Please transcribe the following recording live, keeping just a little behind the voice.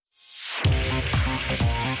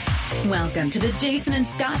Welcome to the Jason and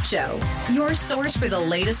Scott Show, your source for the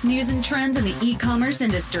latest news and trends in the e-commerce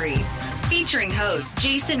industry. Featuring host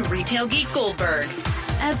Jason Retail Geek Goldberg,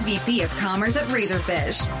 SVP of Commerce at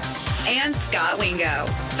Razorfish, and Scott Wingo,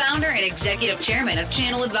 founder and executive chairman of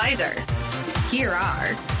Channel Advisor. Here are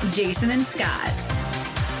Jason and Scott.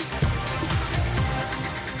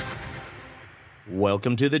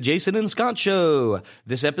 Welcome to the Jason and Scott Show.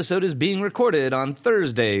 This episode is being recorded on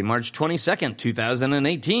Thursday, March 22nd,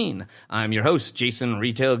 2018. I'm your host, Jason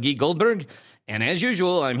Retail Geek Goldberg, and as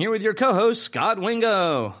usual, I'm here with your co-host, Scott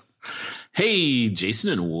Wingo. Hey,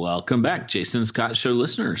 Jason, and welcome back, Jason and Scott Show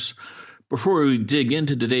listeners. Before we dig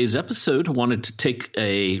into today's episode, I wanted to take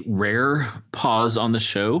a rare pause on the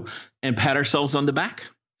show and pat ourselves on the back.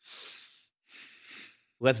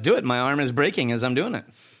 Let's do it. My arm is breaking as I'm doing it.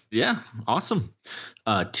 Yeah, awesome.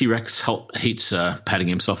 T-Rex hates patting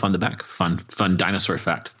himself on the back. Fun dinosaur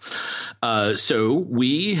fact. So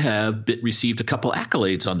we have received a couple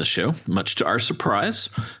accolades on the show, much to our surprise.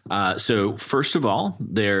 So first of all,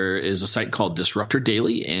 there is a site called Disruptor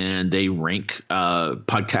Daily, and they rank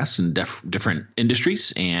podcasts in different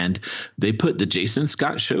industries, and they put the Jason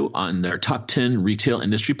Scott Show on their top 10 retail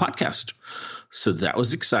industry podcast. So that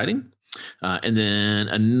was exciting. And then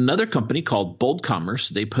another company called Bold Commerce,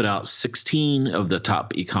 they put out 16 of the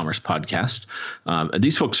top e-commerce podcasts. And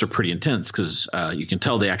these folks are pretty intense because you can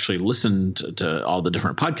tell they actually listened to all the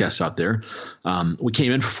different podcasts out there. We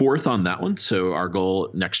came in fourth on that one. So our goal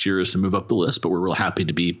next year is to move up the list, but we're real happy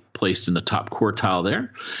to be placed in the top quartile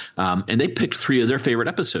there. And they picked three of their favorite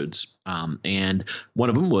episodes. And one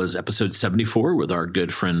of them was episode 74 with our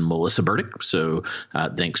good friend Melissa Burdick. So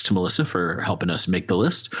thanks to Melissa for helping us make the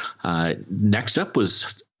list. Next up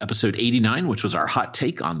was episode 89, which was our hot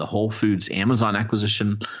take on the Whole Foods Amazon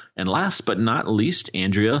acquisition. And last but not least,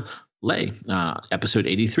 Andrea Lay, episode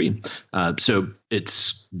 83. So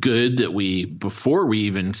it's good that before we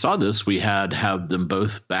even saw this, we had have them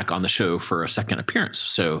both back on the show for a second appearance.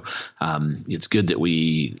 So it's good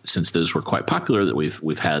that since those were quite popular, that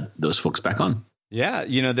we've had those folks back on. Yeah,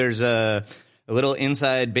 there's a little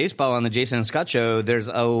inside baseball on the Jason and Scott Show. There's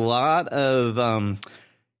a lot of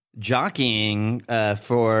jockeying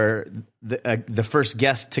for the first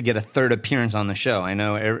guest to get a third appearance on the show. I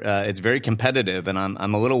know it's very competitive, and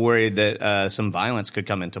I'm a little worried that some violence could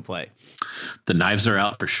come into play. The knives are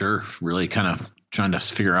out for sure. Really kind of trying to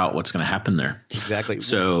figure out what's going to happen there. Exactly.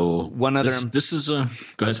 So one other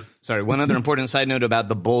go ahead. Sorry. One other important side note about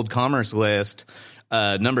the Bold Commerce list.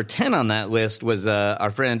 Number 10 on that list was our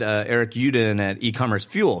friend Eric Uden at E-Commerce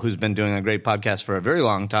Fuel, who's been doing a great podcast for a very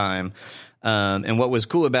long time. And what was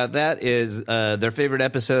cool about that is their favorite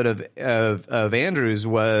episode of Andrew's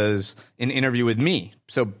was an interview with me.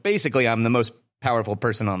 So basically, I'm the most powerful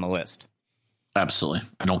person on the list. Absolutely.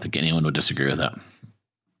 I don't think anyone would disagree with that.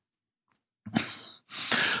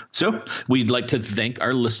 So we'd like to thank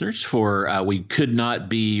our listeners for we could not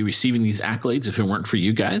be receiving these accolades if it weren't for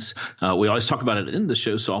you guys. We always talk about it in the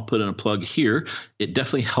show, so I'll put in a plug here. It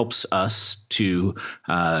definitely helps us to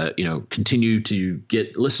continue to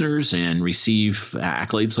get listeners and receive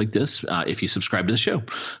accolades like this if you subscribe to the show.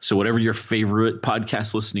 So whatever your favorite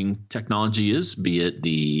podcast listening technology is, be it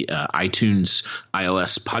the iTunes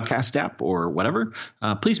iOS podcast app or whatever,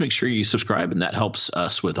 please make sure you subscribe, and that helps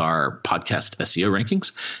us with our podcast SEO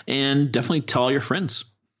rankings. And definitely tell all your friends.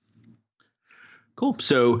 Cool.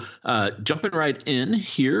 So jumping right in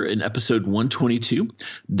here in episode 122,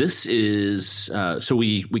 this is so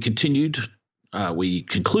we continued. We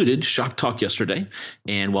concluded ShopTalk yesterday,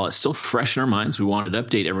 and while it's still fresh in our minds, we wanted to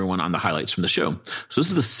update everyone on the highlights from the show. So this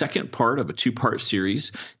is the second part of a two-part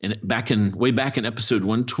series, and way back in episode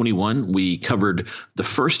 121, we covered the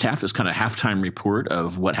first half as kind of halftime report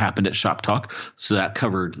of what happened at ShopTalk. So that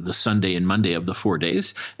covered the Sunday and Monday of the 4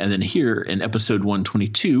 days, and then here in episode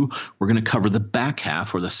 122, we're going to cover the back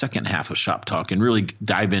half or the second half of ShopTalk and really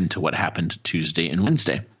dive into what happened Tuesday and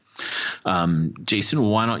Wednesday. Jason,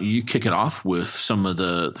 why don't you kick it off with some of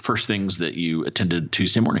the first things that you attended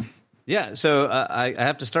Tuesday morning? Yeah, so I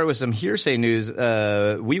have to start with some hearsay news.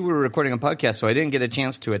 We were recording a podcast, so I didn't get a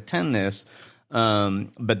chance to attend this.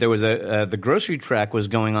 But there was the grocery track was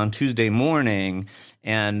going on Tuesday morning,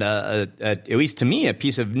 and at least to me, a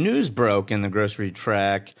piece of news broke in the grocery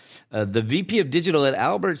track. The VP of Digital at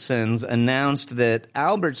Albertsons announced that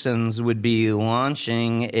Albertsons would be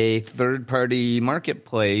launching a third-party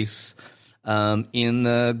marketplace in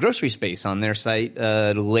the grocery space on their site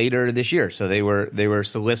later this year. So they were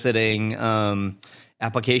soliciting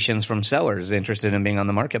applications from sellers interested in being on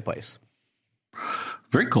the marketplace.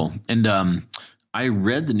 Very cool. And I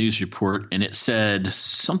read the news report and it said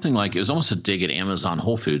something like it was almost a dig at Amazon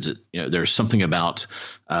Whole Foods. There's something about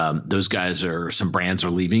those guys some brands are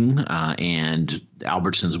leaving, and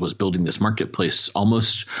Albertsons was building this marketplace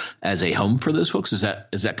almost as a home for those folks. Is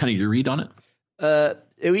that kind of your read on it?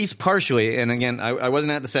 At least partially. And again, I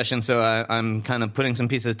wasn't at the session, so I'm kind of putting some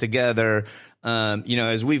pieces together.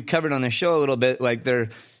 As we've covered on the show a little bit, like there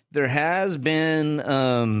has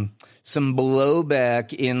been some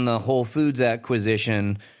blowback in the Whole Foods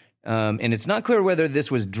acquisition, and it's not clear whether this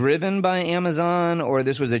was driven by Amazon or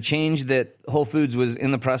this was a change that Whole Foods was in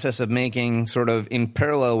the process of making sort of in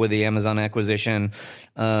parallel with the Amazon acquisition.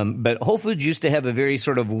 But Whole Foods used to have a very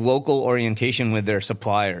sort of local orientation with their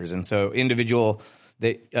suppliers, and so individual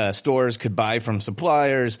stores could buy from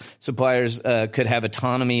suppliers. Suppliers could have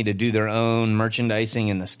autonomy to do their own merchandising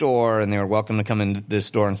in the store, and they were welcome to come into the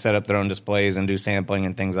store and set up their own displays and do sampling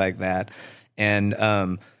and things like that.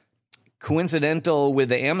 And coincidental with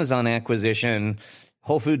the Amazon acquisition,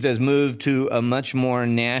 Whole Foods has moved to a much more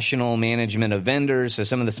national management of vendors. So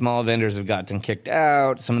some of the small vendors have gotten kicked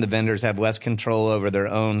out. Some of the vendors have less control over their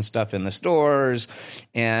own stuff in the stores.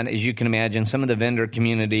 And as you can imagine, some of the vendor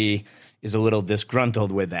community is a little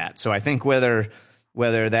disgruntled with that. So I think whether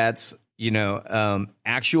that's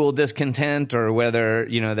actual discontent or whether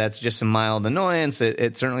that's just some mild annoyance,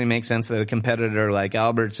 it certainly makes sense that a competitor like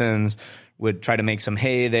Albertsons would try to make some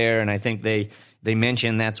hay there. And I think they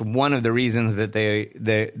mentioned that's one of the reasons that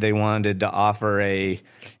they wanted to offer a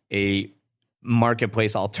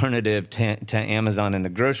marketplace alternative to Amazon in the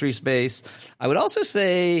grocery space. I would also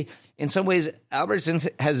say, in some ways, Albertsons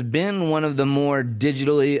has been one of the more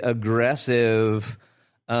digitally aggressive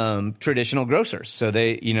traditional grocers. So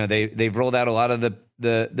they've rolled out a lot of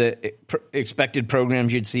the expected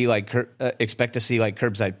programs you'd see, expect to see, like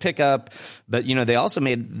curbside pickup. But they also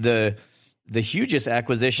made the hugest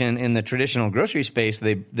acquisition in the traditional grocery space.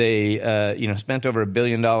 They spent over $1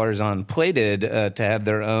 billion on Plated to have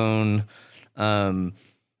their own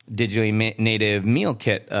digitally native meal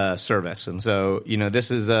kit service. And so,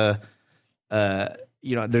 this is there's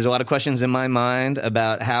a lot of questions in my mind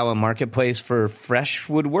about how a marketplace for fresh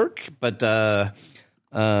would work, but I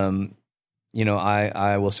will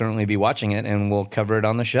certainly be watching it, and we'll cover it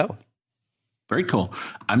on the show. Very cool.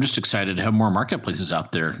 I'm just excited to have more marketplaces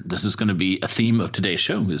out there. This is going to be a theme of today's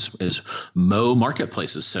show is Mo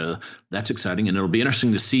marketplaces. So that's exciting, and it'll be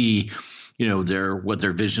interesting to see what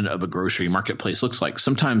their vision of a grocery marketplace looks like.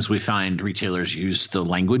 Sometimes we find retailers use the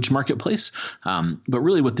language marketplace, but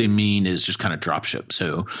really what they mean is just kind of drop ship.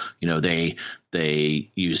 So, they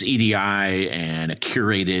use EDI and a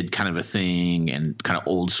curated kind of a thing and kind of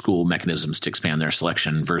old school mechanisms to expand their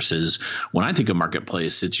selection, versus when I think of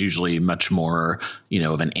marketplace, it's usually much more,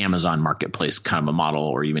 of an Amazon marketplace kind of a model,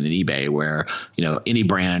 or even an eBay, where, any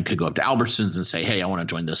brand could go up to Albertsons and say, hey, I want to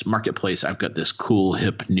join this marketplace. I've got this cool,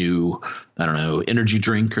 hip, new, energy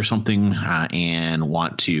drink or something, and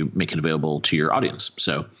want to make it available to your audience.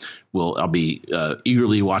 So I'll be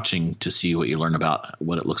eagerly watching to see what you learn about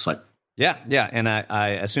what it looks like. Yeah, and I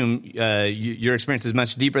assume your experience is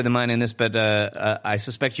much deeper than mine in this, but I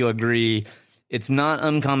suspect you'll agree it's not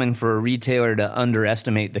uncommon for a retailer to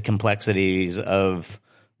underestimate the complexities of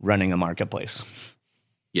running a marketplace.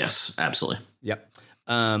 Yes, absolutely. Yep.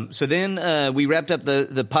 So then we wrapped up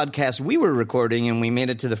the podcast we were recording, and we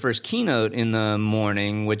made it to the first keynote in the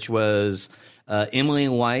morning, which was Emily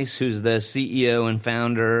Weiss, who's the CEO and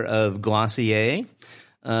founder of Glossier.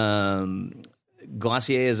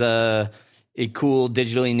 Glossier is a cool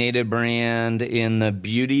digitally native brand in the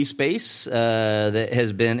beauty space that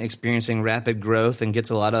has been experiencing rapid growth and gets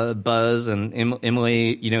a lot of buzz. And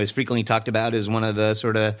Emily, is frequently talked about as one of the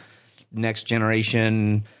sort of next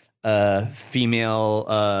generation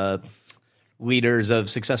female leaders of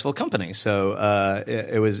successful companies. So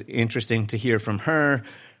it was interesting to hear from her.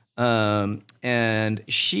 And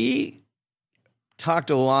she talked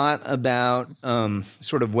a lot about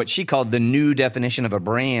sort of what she called the new definition of a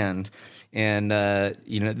brand. And,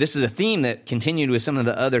 this is a theme that continued with some of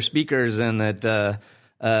the other speakers, and that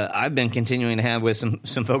I've been continuing to have with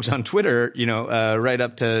some folks on Twitter, right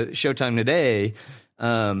up to Showtime today.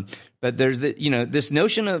 But there's this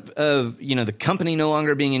notion of the company no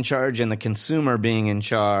longer being in charge and the consumer being in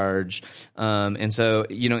charge. And so,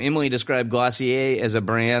 Emily described Glossier as a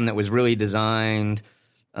brand that was really designed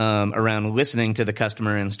around listening to the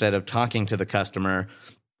customer instead of talking to the customer.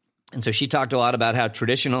 And so she talked a lot about how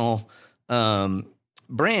traditional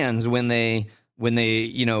brands, when they when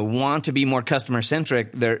they, want to be more customer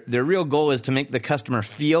centric, their real goal is to make the customer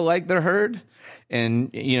feel like they're heard. And,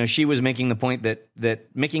 she was making the point that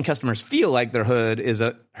making customers feel like they're heard is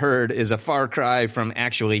a far cry from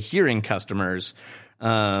actually hearing customers.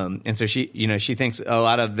 And so she thinks a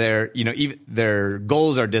lot of their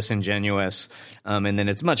goals are disingenuous. And then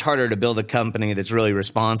it's much harder to build a company that's really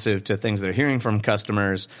responsive to things they're hearing from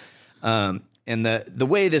customers. And the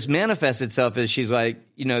way this manifests itself is she's like,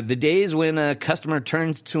 the days when a customer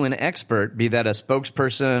turns to an expert, be that a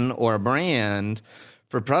spokesperson or a brand,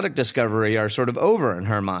 for product discovery are sort of over in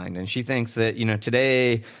her mind. And she thinks that,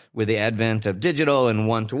 today with the advent of digital and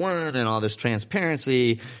one-to-one and all this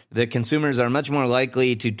transparency, the consumers are much more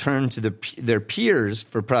likely to turn to their peers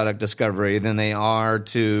for product discovery than they are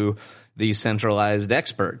to these centralized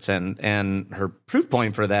experts. And her proof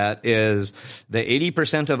point for that is that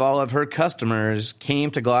 80% of all of her customers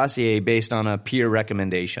came to Glossier based on a peer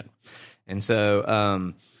recommendation. And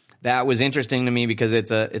so, that was interesting to me because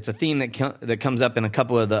it's a theme that comes up in a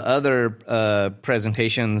couple of the other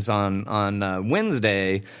presentations on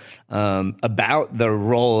Wednesday about the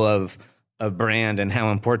role of brand and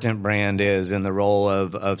how important brand is in the role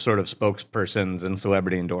of sort of spokespersons and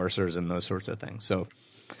celebrity endorsers and those sorts of things.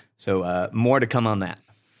 So more to come on that.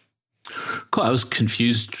 Cool. I was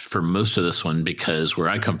confused for most of this one because where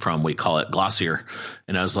I come from, we call it Glossier,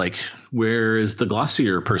 and I was like, "Where is the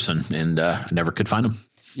Glossier person?" And I never could find him.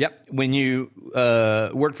 Yep. When you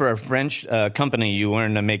work for a French company, you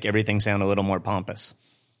learn to make everything sound a little more pompous.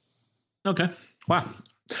 Okay. Wow.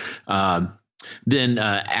 Then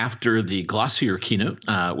after the Glossier keynote,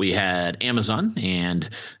 we had Amazon, and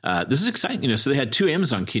this is exciting. So they had 2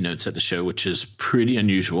 Amazon keynotes at the show, which is pretty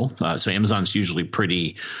unusual. So Amazon's usually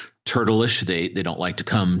pretty turtle-ish. They don't like to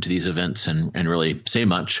come to these events and really say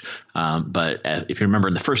much. But if you remember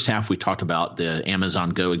in the first half, we talked about the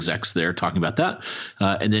Amazon Go execs there talking about that.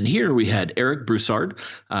 And then here we had Eric Broussard.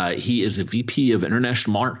 He is the VP of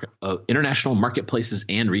International Marketplaces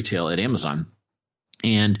and Retail at Amazon.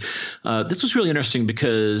 And this was really interesting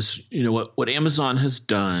because, what Amazon has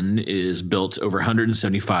done is built over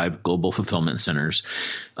 175 global fulfillment centers,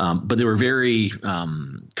 but they were very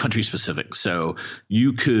country specific. So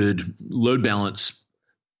you could load balance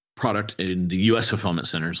product in the U.S. fulfillment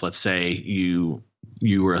centers. Let's say you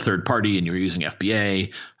were a third party and you were using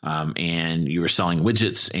FBA and you were selling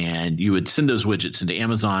widgets, and you would send those widgets into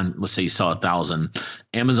Amazon. Let's say you sell 1,000.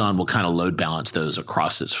 Amazon will kind of load balance those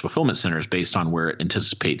across its fulfillment centers based on where it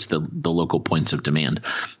anticipates the local points of demand.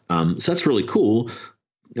 So that's really cool.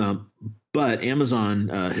 But Amazon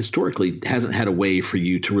historically hasn't had a way for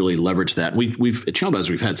you to really leverage that. We've at Channel Buzz,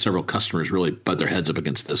 we've had several customers really butt their heads up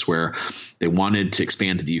against this, where they wanted to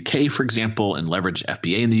expand to the UK, for example, and leverage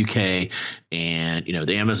FBA in the UK. And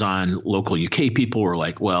the Amazon local UK people were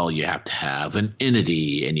like, well, you have to have an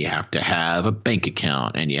entity, and you have to have a bank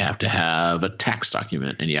account, and you have to have a tax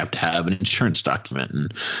document, and you have to have an insurance document,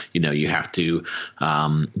 and you have to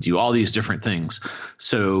do all these different things.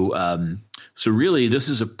 So really, this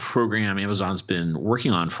is a program Amazon's been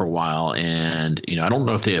working on for a while, and I don't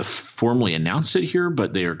know if they have formally announced it here,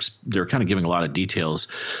 but they're kind of giving a lot of details.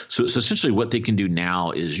 So essentially, what they can do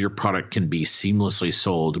now is your product can be seamlessly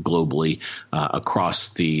sold globally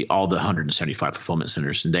across all the 175 fulfillment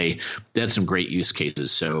centers, and they had some great use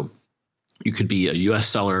cases. So you could be a U.S.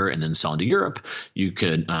 seller and then sell into Europe. You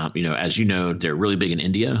could, as they're really big in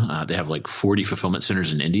India. They have like 40 fulfillment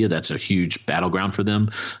centers in India. That's a huge battleground for them.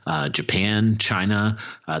 Japan, China.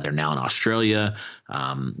 They're now in Australia.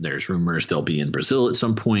 There's rumors they'll be in Brazil at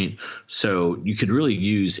some point. So you could really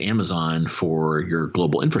use Amazon for your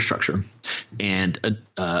global infrastructure. And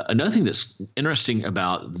another thing that's interesting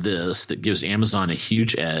about this that gives Amazon a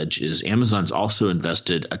huge edge is Amazon's also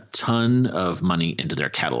invested a ton of money into their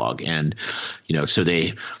catalog. And so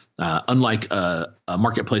they, unlike a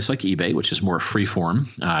marketplace like eBay, which is more free form,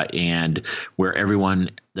 and where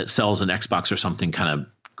everyone that sells an Xbox or something kind of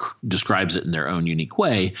describes it in their own unique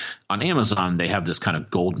way, on Amazon, they have this kind of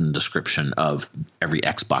golden description of every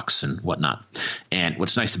Xbox and whatnot. And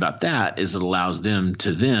what's nice about that is it allows them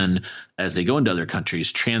to then, as they go into other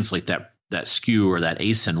countries, translate that SKU or that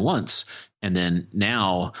ASIN once. And then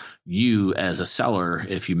now you as a seller,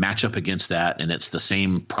 if you match up against that and it's the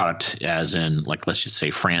same product as in, like, let's just say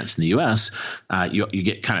France and the US, you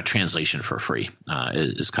get kind of translation for free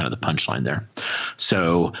is kind of the punchline there.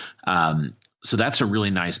 So So that's a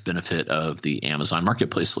really nice benefit of the Amazon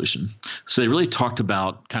Marketplace solution. So they really talked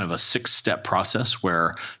about kind of a 6-step process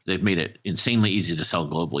where they've made it insanely easy to sell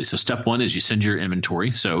globally. So step 1 is you send your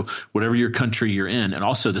inventory. So whatever your country you're in, and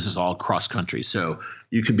also this is all cross country. So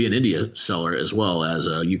you could be an India seller as well as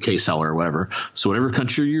a UK seller or whatever. So whatever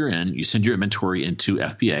country you're in, you send your inventory into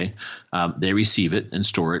FBA. They receive it and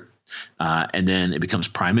store it. And then it becomes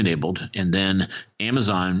Prime enabled. And then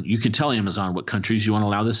Amazon, you can tell Amazon what countries you want to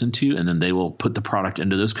allow this into, and then they will put the product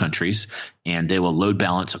into those countries and they will load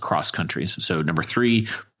balance across countries. So number 3,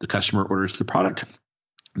 the customer orders the product.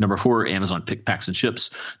 Number 4, Amazon pick, packs, and ships.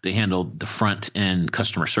 They handle the front end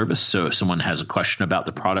customer service. So if someone has a question about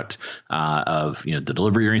the product of the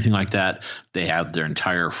delivery or anything like that, they have their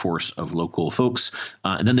entire force of local folks.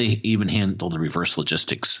 And then they even handle the reverse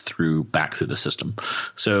logistics back through the system.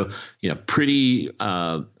 So pretty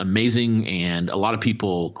amazing. And a lot of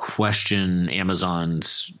people question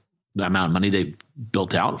Amazon's the amount of money they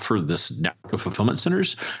built out for this network of fulfillment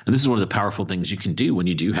centers. And this is one of the powerful things you can do when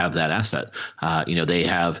you do have that asset. They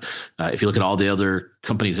have, if you look at all the other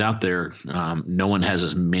companies out there, no one has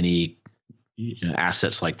as many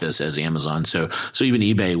assets like this as Amazon. So even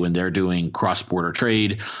eBay, when they're doing cross-border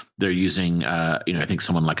trade, they're using, I think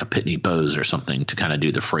someone like a Pitney Bowes or something to kind of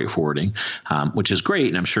do the freight forwarding, which is great.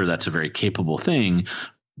 And I'm sure that's a very capable thing.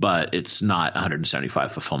 But it's not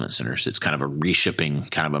 175 fulfillment centers. It's kind of a reshipping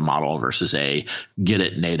kind of a model versus a get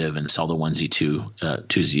it native and sell the onesie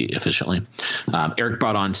twosie efficiently. Eric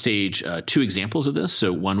brought on stage 2 examples of this.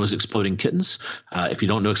 So one was Exploding Kittens. If you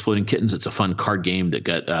don't know Exploding Kittens, it's a fun card game that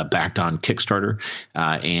got backed on Kickstarter.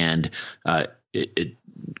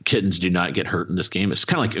 Kittens do not get hurt in this game. It's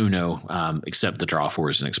kind of like Uno, except the draw 4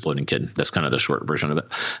 is an exploding kitten. That's kind of the short version of it.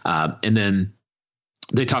 And then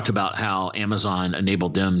they talked about how Amazon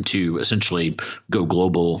enabled them to essentially go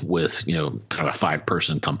global with, kind of a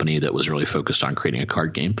 5-person company that was really focused on creating a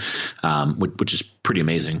card game, which is pretty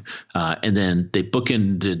amazing. And then they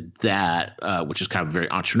bookended that, which is kind of a very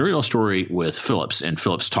entrepreneurial story, with Philips. And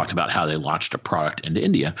Philips talked about how they launched a product into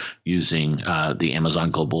India using the Amazon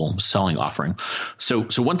global selling offering. So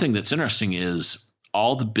one thing that's interesting is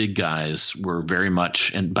all the big guys were very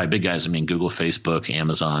much, and by big guys I mean Google, Facebook,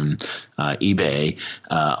 Amazon, eBay,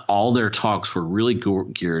 all their talks were really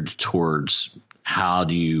geared towards how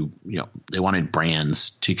do they wanted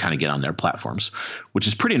brands to kind of get on their platforms, which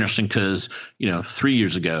is pretty interesting because 3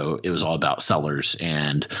 years ago it was all about sellers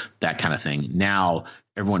and that kind of thing. Now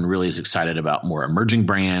everyone really is excited about more emerging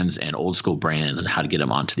brands and old school brands and how to get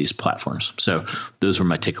them onto these platforms. So those were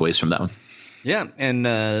my takeaways from that one. Yeah,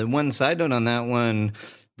 and one side note on that one,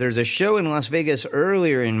 there's a show in Las Vegas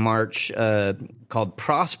earlier in March called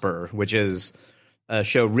Prosper, which is a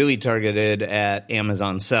show really targeted at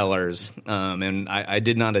Amazon sellers, and I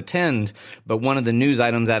did not attend, but one of the news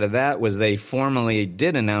items out of that was they formally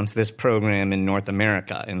did announce this program in North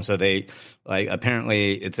America, and so they,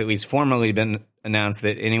 apparently it's at least formally been announced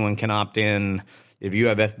that anyone can opt in if you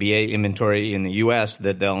have FBA inventory in the U.S.,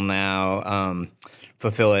 that they'll now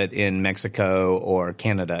fulfill it in Mexico or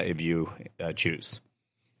Canada if you choose.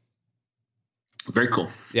 Very cool.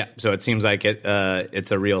 Yeah, so it seems like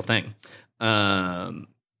it's a real thing. And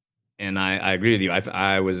I agree with you.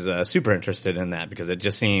 I was super interested in that because it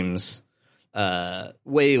just seems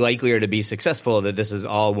way likelier to be successful that this is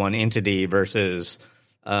all one entity versus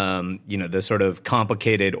the sort of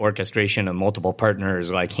complicated orchestration of multiple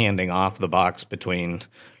partners, like handing off the box between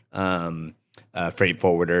freight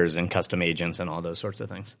forwarders and custom agents and all those sorts of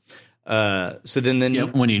things. So then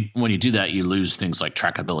when you do that, you lose things like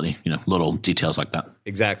trackability, little details like that.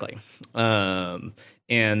 Exactly.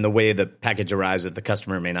 And the way the package arrives at the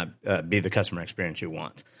customer may not be the customer experience you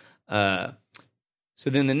want. So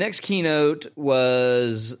then the next keynote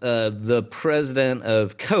was the president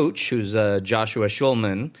of Coach, who's Joshua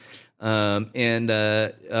Schulman. And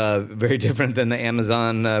very different than the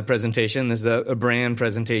Amazon presentation. This is a brand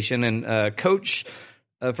presentation. And Coach,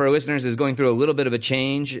 for our listeners, is going through a little bit of a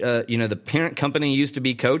change. The parent company used to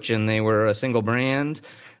be Coach, and they were a single brand.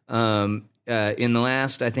 In the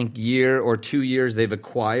last, I think, year or 2 years, they've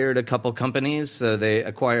acquired a couple companies. So they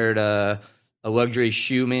acquired a luxury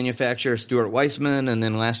shoe manufacturer, Stuart Weitzman, and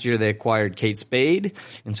then last year they acquired Kate Spade.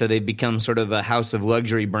 And so they've become sort of a house of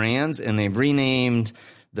luxury brands, and they've renamed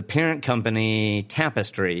the parent company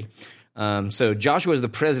Tapestry. So Joshua is the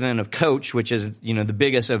president of Coach, which is, the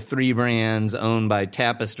biggest of 3 brands owned by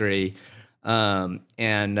Tapestry. And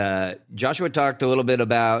Joshua talked a little bit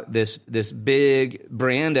about this big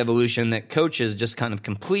brand evolution that Coach is just kind of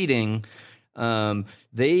completing.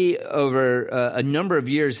 They, over a number of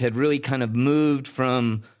years, had really kind of moved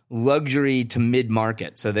from luxury to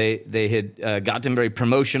mid-market. So they had gotten very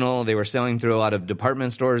promotional. They were selling through a lot of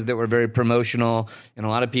department stores that were very promotional, and a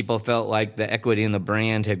lot of people felt like the equity in the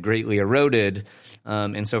brand had greatly eroded.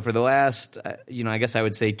 And so for the last, I guess I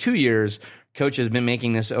would say 2 years, Coach has been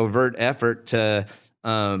making this overt effort to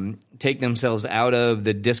take themselves out of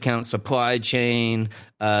the discount supply chain.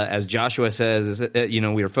 As Joshua says,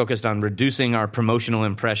 we are focused on reducing our promotional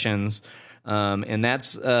impressions. And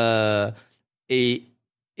that's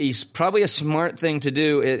probably a smart thing to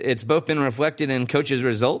do. It's both been reflected in Coach's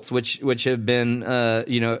results, which have been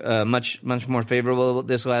much more favorable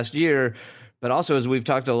this last year. But also, as we've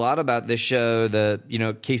talked a lot about this show,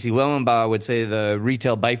 Casey Lowenbaugh would say the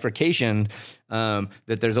retail bifurcation, that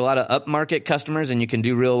there's a lot of upmarket customers and you can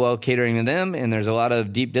do real well catering to them, and there's a lot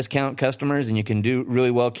of deep discount customers and you can do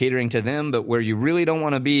really well catering to them. But where you really don't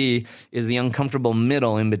want to be is the uncomfortable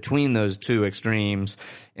middle in between those two extremes.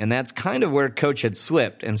 And that's kind of where Coach had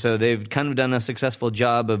slipped. And so they've kind of done a successful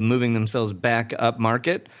job of moving themselves back up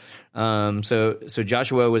market. So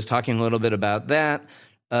Joshua was talking a little bit about that.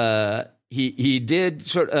 He did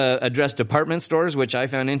sort of address department stores, which I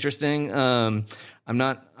found interesting. I'm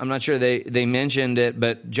not sure they mentioned it,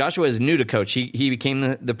 but Joshua is new to Coach. He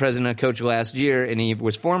became the president of Coach last year, and he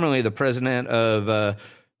was formerly the president of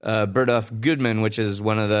Bergdorf Goodman, which is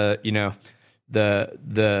one of the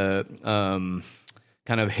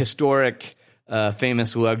kind of historic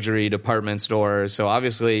famous luxury department stores. So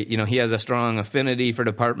obviously, he has a strong affinity for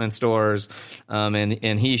department stores,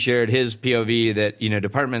 and he shared his POV that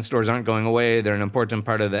department stores aren't going away; they're an important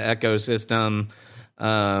part of the ecosystem.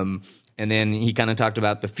 And then he kind of talked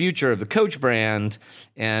about the future of the Coach brand,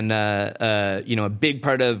 and a big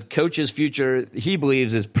part of Coach's future, he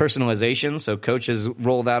believes, is personalization. So Coach has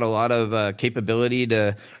rolled out a lot of capability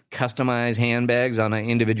to customize handbags on an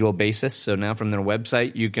individual basis. So now from their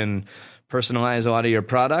website, you can personalize a lot of your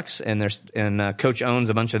products, and Coach owns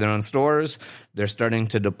a bunch of their own stores. They're starting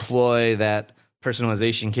to deploy that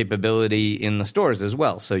personalization capability in the stores as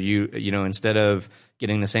well. So you instead of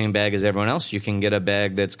getting the same bag as everyone else, you can get a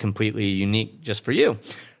bag that's completely unique just for you,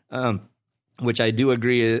 which I do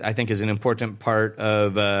agree, I think, is an important part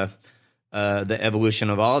of the evolution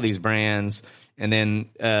of all these brands. And then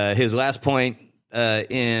his last point,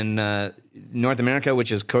 in North America,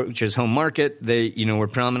 which is Coach's home market, they were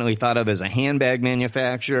prominently thought of as a handbag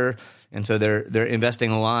manufacturer, and so they're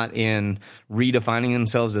investing a lot in redefining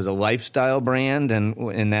themselves as a lifestyle brand,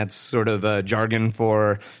 and that's sort of jargon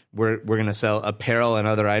for we're going to sell apparel and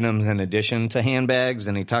other items in addition to handbags.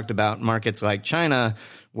 And he talked about markets like China,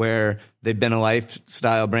 where they've been a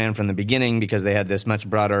lifestyle brand from the beginning because they had this much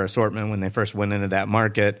broader assortment when they first went into that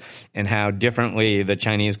market, and how differently the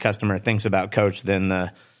Chinese customer thinks about Coach than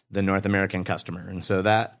the North American customer. And so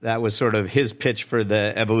that was sort of his pitch for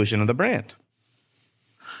the evolution of the brand.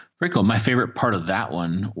 Very cool. My favorite part of that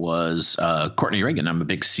one was Courtney Reagan. I'm a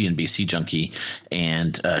big CNBC junkie,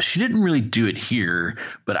 and she didn't really do it here,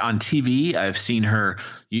 but on TV, I've seen her.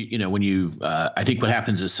 I think what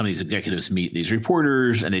happens is some of these executives meet these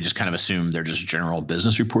reporters, and they just kind of assume they're just general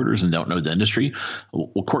business reporters and don't know the industry.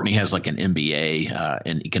 Well, Courtney has like an MBA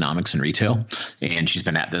in economics and retail, and she's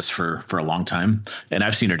been at this for a long time. And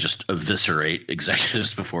I've seen her just eviscerate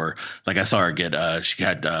executives before. Like I saw her she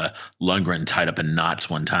had Lundgren tied up in knots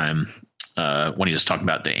one time. When he was talking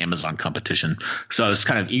about the Amazon competition. So I was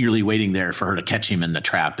kind of eagerly waiting there for her to catch him in the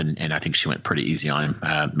trap, and I think she went pretty easy on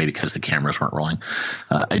him, maybe because the cameras weren't rolling.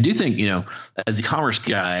 I do think, as the commerce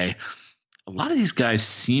guy, a lot of these guys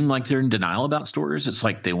seem like they're in denial about stores. It's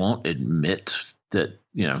like they won't admit that,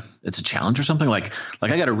 it's a challenge or something. Like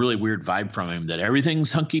I got a really weird vibe from him that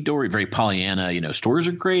everything's hunky-dory, very Pollyanna, stores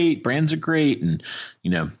are great, brands are great, and,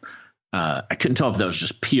 I couldn't tell if that was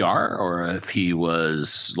just PR or if he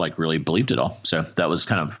was like really believed it all. So that was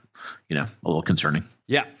kind of, a little concerning.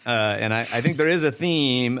 Yeah. And I think there is a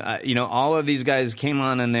theme, all of these guys came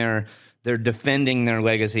on and they're defending their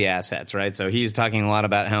legacy assets, right? So he's talking a lot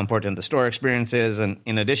about how important the store experience is. And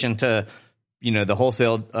in addition to, the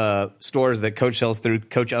wholesale stores that Coach sells through,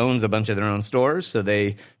 Coach owns a bunch of their own stores. So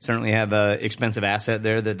they certainly have an expensive asset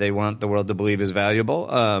there that they want the world to believe is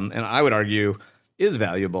valuable. And I would argue is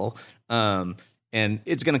valuable. And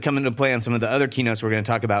it's going to come into play on some of the other keynotes we're going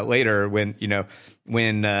to talk about later when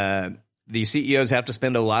the CEOs have to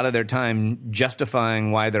spend a lot of their time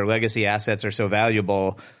justifying why their legacy assets are so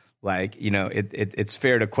valuable. Like, it's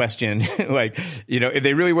fair to question, if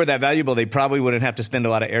they really were that valuable, they probably wouldn't have to spend a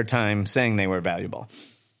lot of airtime saying they were valuable.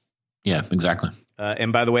 Yeah, exactly.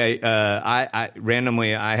 And by the way, I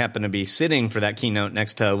randomly happen to be sitting for that keynote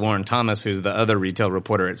next to Lauren Thomas, who's the other retail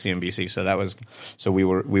reporter at CNBC. So we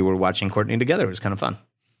were watching Courtney together. It was kind of fun.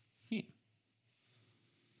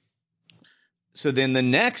 So then the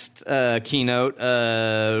next keynote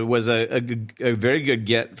was a very good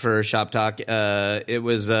get for ShopTalk. It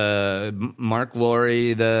was Mark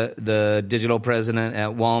Laurie, the digital president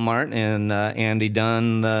at Walmart, and Andy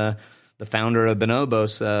Dunn, the founder of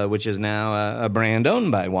Bonobos, which is now a brand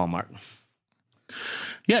owned by Walmart.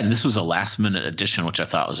 Yeah, and this was a last-minute addition, which I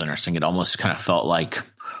thought was interesting. It almost kind of felt like,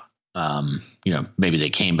 maybe they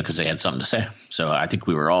came because they had something to say. So I think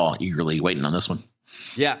we were all eagerly waiting on this one.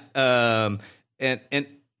 Yeah, and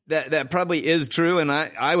that probably is true, and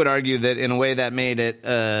I would argue that in a way that made it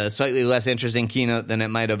a slightly less interesting keynote than it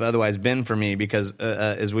might have otherwise been for me, because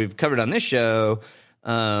as we've covered on this show,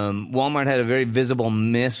 Walmart had a very visible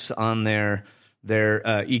miss on their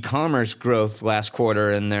e-commerce growth last quarter,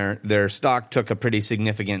 and their stock took a pretty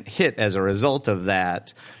significant hit as a result of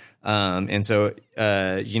that. And so,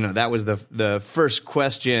 that was the first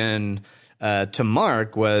question to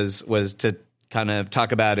Mark was to kind of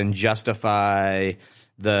talk about and justify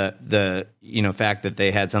the fact that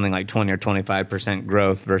they had something like 20 or 25%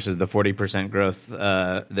 growth versus the 40% growth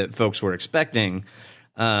that folks were expecting.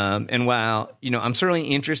 And while I'm certainly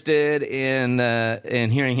interested in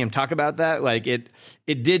hearing him talk about that, like it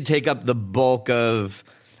did take up the bulk of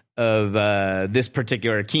this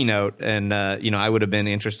particular keynote, and I would have been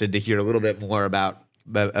interested to hear a little bit more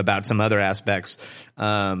about some other aspects.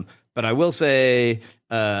 But I will say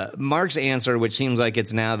Mark's answer, which seems like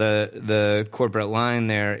it's now the corporate line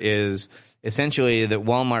there, is essentially that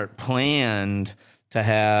Walmart planned to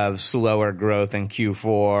have slower growth in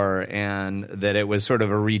Q4, and that it was sort of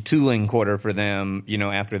a retooling quarter for them,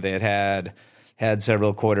 after they had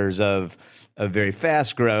several quarters of very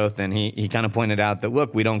fast growth. And he kind of pointed out that,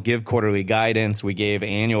 look, we don't give quarterly guidance. We gave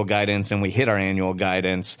annual guidance, and we hit our annual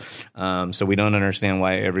guidance. So we don't understand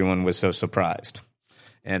why everyone was so surprised.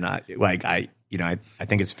 And I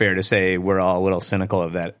think it's fair to say we're all a little cynical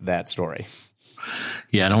of that story.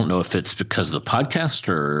 Yeah, I don't know if it's because of the podcast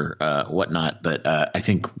or whatnot, but I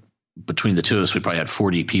think between the two of us, we probably had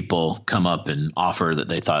 40 people come up and offer that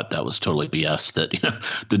they thought that was totally BS. That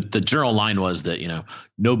the general line was that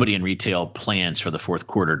nobody in retail plans for the fourth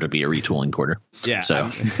quarter to be a retooling quarter. Yeah, so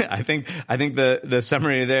I think the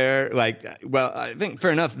summary there, I think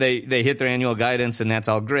fair enough. They hit their annual guidance, and that's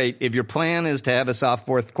all great. If your plan is to have a soft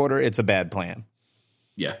fourth quarter, it's a bad plan.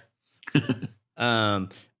 Yeah.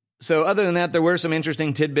 So other than that, there were some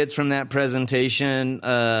interesting tidbits from that presentation.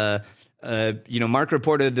 Mark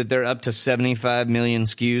reported that they're up to 75 million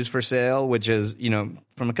SKUs for sale, which is,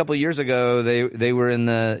 from a couple of years ago, they were in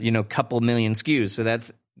the, couple million SKUs. So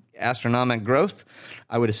that's astronomical growth.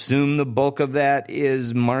 I would assume the bulk of that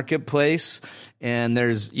is marketplace. And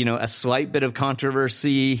there's, a slight bit of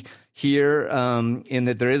controversy here in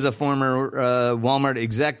that there is a former Walmart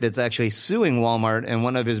exec that's actually suing Walmart. And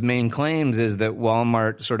one of his main claims is that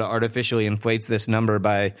Walmart sort of artificially inflates this number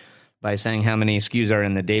by saying how many SKUs are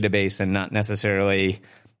in the database and not necessarily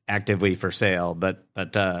actively for sale. But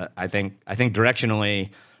I think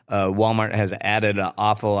directionally, Walmart has added an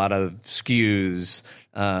awful lot of SKUs,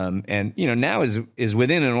 and now is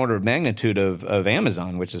within an order of magnitude of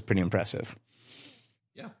Amazon, which is pretty impressive.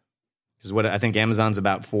 Yeah, because what I think Amazon's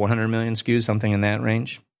about 400 million SKUs, something in that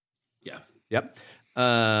range. Yeah. Yep.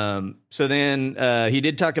 So then he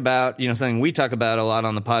did talk about, something we talk about a lot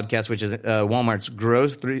on the podcast, which is Walmart's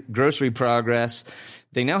grocery progress.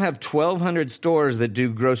 They now have 1,200 stores that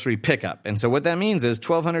do grocery pickup. And so what that means is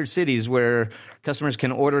 1,200 cities where customers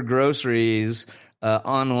can order groceries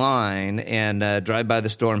online and drive by the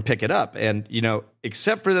store and pick it up. And,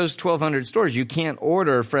 except for those 1,200 stores, you can't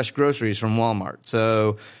order fresh groceries from Walmart.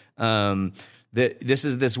 So this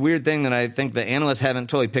is this weird thing that I think the analysts haven't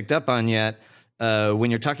totally picked up on yet.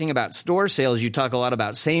 When you're talking about store sales, you talk a lot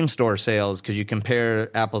about same-store sales because you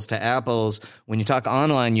compare apples to apples. When you talk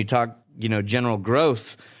online, you talk, general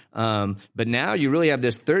growth. But now you really have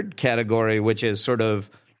this third category, which is sort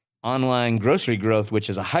of online grocery growth, which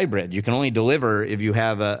is a hybrid. You can only deliver if you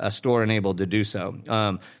have a store enabled to do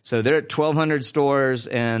so. So they're at 1,200 stores,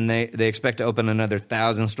 and they expect to open another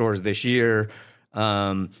 1,000 stores this year.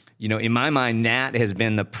 In my mind, that has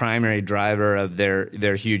been the primary driver of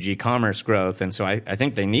their huge e-commerce growth. And so I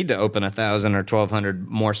think they need to open 1,000 or 1,200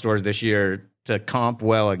 more stores this year to comp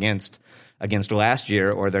well against last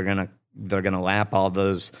year, or they're gonna lap all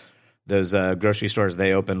those grocery stores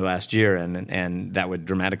they opened last year, and that would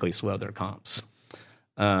dramatically slow their comps.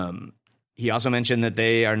 He also mentioned that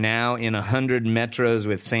they are now in 100 metros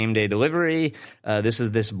with same-day delivery. This is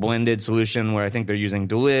this blended solution where I think they're using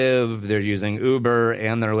Deliv, they're using Uber,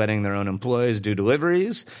 and they're letting their own employees do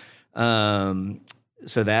deliveries.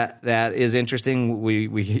 So that is interesting.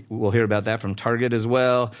 We'll hear about that from Target as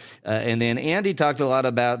well. And then Andy talked a lot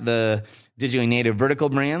about the digitally native vertical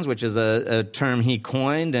brands, which is a term he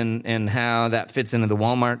coined, and how that fits into the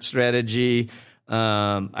Walmart strategy.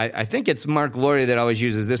 I think it's Mark Laurie that always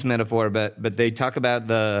uses this metaphor, but they talk about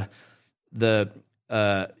the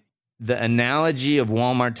analogy of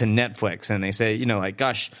Walmart to Netflix, and they say, like,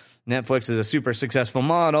 gosh, Netflix is a super successful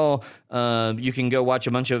model. You can go watch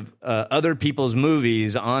a bunch of other people's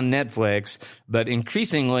movies on Netflix, but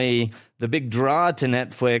increasingly the big draw to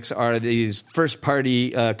Netflix are these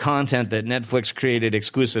first-party content that Netflix created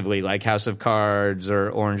exclusively, like House of Cards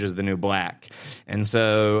or Orange is the New Black. And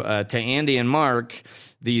so to Andy and Mark,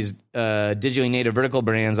 these digitally native vertical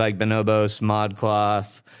brands like Bonobos,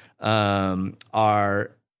 ModCloth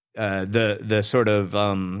are the sort of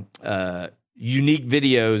unique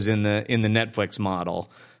videos in the Netflix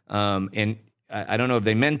model. And I don't know if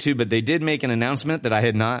they meant to, but they did make an announcement that I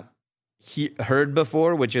had not heard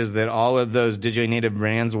before, which is that all of those digitally native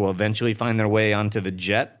brands will eventually find their way onto the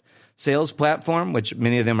Jet sales platform, which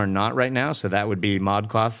many of them are not right now. So that would be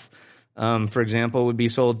ModCloth, for example, would be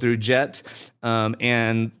sold through Jet.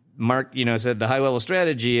 And Mark, said the high level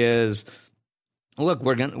strategy is, look,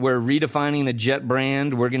 we're redefining the Jet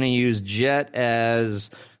brand. We're going to use Jet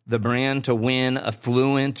as the brand to win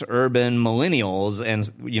affluent urban millennials,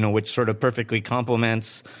 and which sort of perfectly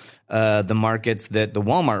complements the markets that the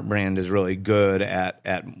Walmart brand is really good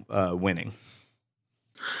at winning.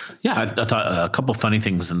 Yeah, I thought a couple funny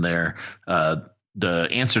things in there. The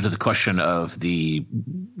answer to the question of the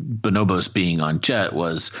bonobos being on Jet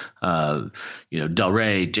was, Del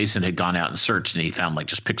Rey, Jason had gone out and searched, and he found like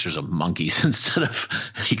just pictures of monkeys instead of,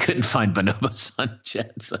 he couldn't find bonobos on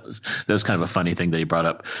Jet. So that was kind of a funny thing that he brought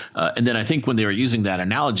up. And then I think when they were using that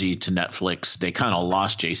analogy to Netflix, they kind of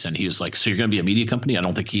lost Jason. He was like, so you're going to be a media company? I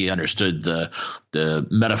don't think he understood the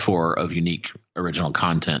metaphor of unique original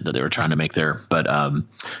content that they were trying to make there. But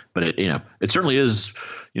it certainly is,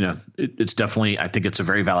 it's definitely, I think it's a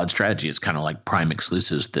very valid strategy. It's kind of like Prime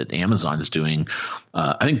exclusives that Amazon is doing.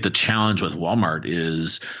 I think the challenge with Walmart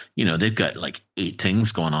is, they've got like 8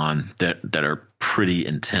 things going on that are pretty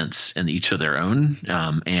intense in each of their own.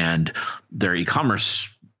 And their e-commerce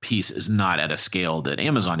piece is not at a scale that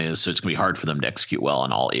Amazon is. So it's going to be hard for them to execute well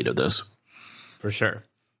on all 8 of those. For sure.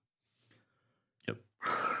 Yep.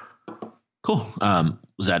 Cool.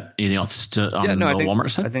 Was that anything else on the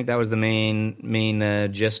Walmart side? I think that was the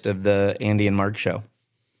main gist of the Andy and Mark show.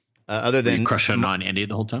 Other than crushing on Andy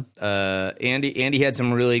the whole time. Andy had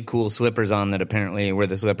some really cool slippers on that apparently were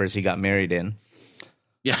the slippers he got married in.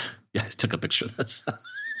 Yeah, I took a picture of this.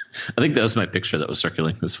 I think that was my picture that was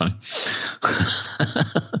circulating. It was funny.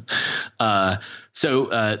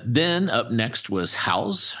 So then up next was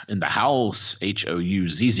House, and the House,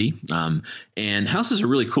 Houzz. And House is a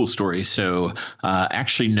really cool story. So I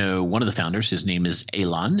actually know one of the founders. His name is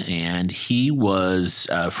Elon, and he was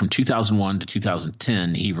from 2001 to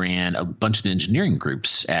 2010. He ran a bunch of engineering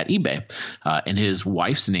groups at eBay. And his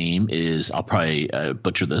wife's name is, I'll probably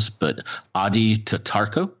butcher this, but Adi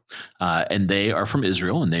Tatarko. And they are from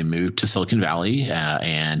Israel, and they moved to Silicon Valley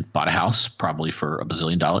and bought a house probably for $1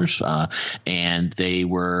 bazillion. And they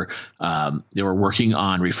were working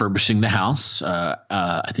on refurbishing the house.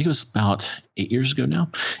 I think it was about 8 years ago now.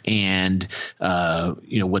 And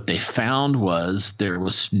what they found was there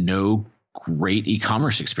was no great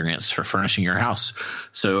e-commerce experience for furnishing your house.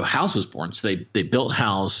 So House was born. So they built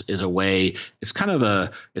House as a way. It's kind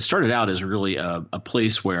of it started out as really a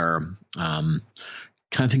place where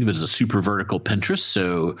kind of think of it as a super vertical Pinterest.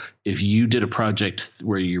 So if you did a project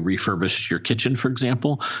where you refurbished your kitchen, for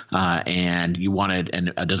example, and you wanted,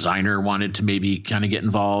 and a designer wanted to maybe kind of get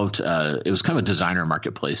involved, it was kind of a designer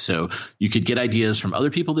marketplace. So you could get ideas from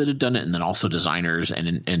other people that had done it, and then also designers,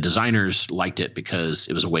 and designers liked it because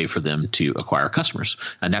it was a way for them to acquire customers.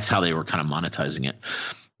 And that's how they were kind of monetizing it.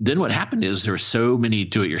 Then what happened is there were so many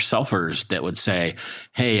do-it-yourselfers that would say,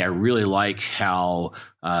 hey, I really like how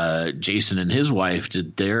Jason and his wife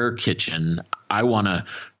did their kitchen. I want to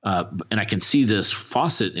and I can see this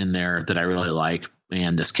faucet in there that I really like,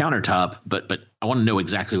 and this countertop, but I want to know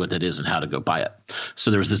exactly what that is and how to go buy it. So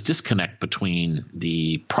there was this disconnect between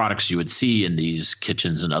the products you would see in these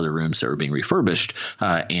kitchens and other rooms that were being refurbished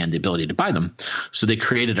and the ability to buy them. So they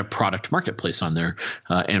created a product marketplace on there.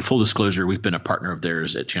 And full disclosure, we've been a partner of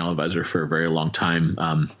theirs at Channel Advisor for a very long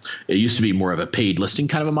time. It used to be more of a paid listing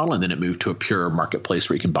kind of a model, and then it moved to a pure marketplace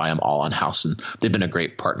where you can buy them all on House. And they've been a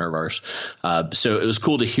great partner of ours. So it was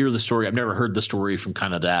cool to hear the story. I've never heard the story from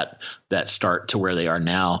kind of that start to where they are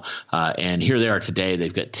now. And here they are today,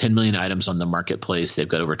 they've got 10 million items on the marketplace. They've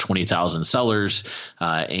got over 20,000 sellers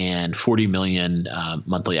and 40 million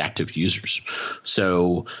monthly active users.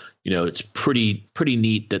 So, it's pretty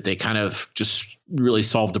neat that they kind of just really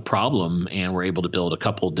solved a problem and were able to build a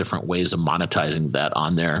couple different ways of monetizing that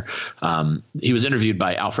on there. He was interviewed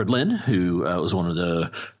by Alfred Lin, who was one of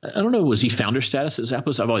the, I don't know, was he founder status at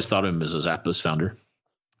Zappos? I've always thought of him as a Zappos founder.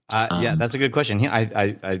 Yeah, that's a good question.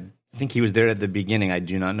 I think he was there at the beginning. I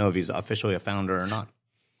do not know if he's officially a founder or not.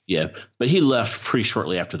 Yeah, but he left pretty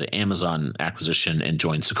shortly after the Amazon acquisition and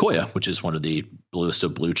joined Sequoia, which is one of the bluest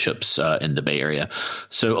of blue chips in the Bay Area.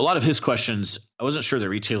 So a lot of his questions, I wasn't sure the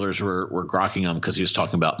retailers were grokking him because he was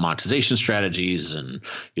talking about monetization strategies, and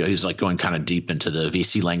he's like going kind of deep into the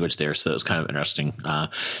VC language there. So it was kind of interesting.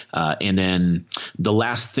 And then the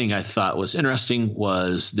last thing I thought was interesting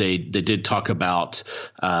was they did talk about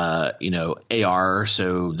AR.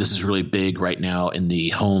 So this is really big right now in the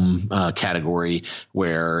home category,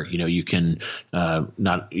 where you can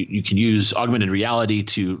use augmented reality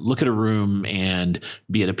to look at a room and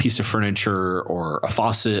be it a piece of furniture or a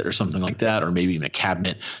faucet or something like that, or maybe even a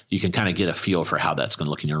cabinet. You can kind of get a feel for how that's going to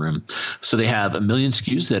look in your room. So they have 1 million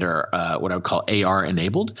SKUs that are what I would call AR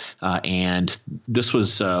enabled, and this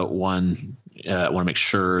was one. I want to make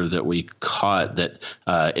sure that we caught that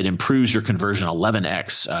it improves your conversion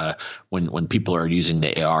 11x when people are using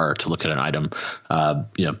the AR to look at an item.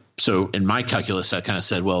 So in my calculus, I kind of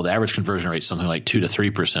said, well, the average conversion rate is something like 2 to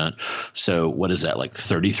 3%. So what is that, like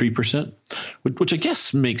 33%? Which I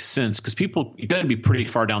guess makes sense, because you got to be pretty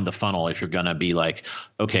far down the funnel if you're going to be like,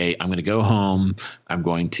 okay, I'm going to go home, I'm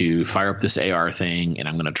going to fire up this AR thing, and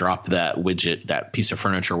I'm going to drop that widget, that piece of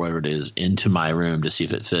furniture, whatever it is, into my room to see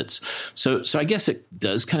if it fits. So I guess it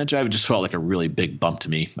does kind of jive. It just felt like a really big bump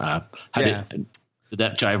to me. Did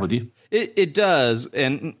that jive with you? It does,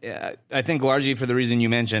 and I think largely for the reason you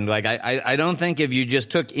mentioned. Like, I don't think if you just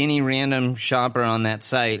took any random shopper on that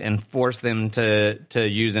site and forced them to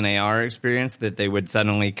use an AR experience, that they would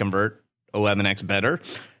suddenly convert 11x better.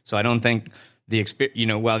 So I don't think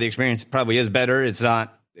while the experience probably is better, it's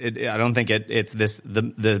not. I don't think it's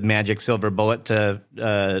the magic silver bullet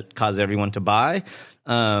to cause everyone to buy.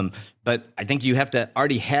 But I think you have to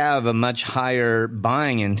already have a much higher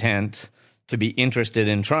buying intent to be interested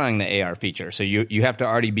in trying the AR feature. So you have to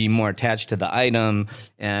already be more attached to the item,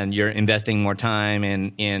 and you're investing more time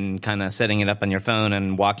in kind of setting it up on your phone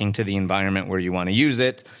and walking to the environment where you want to use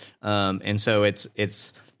it. And so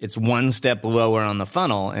it's one step lower on the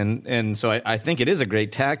funnel. And so I think it is a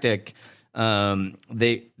great tactic. They are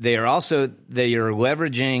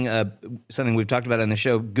leveraging something we've talked about on the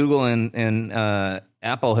show. Google and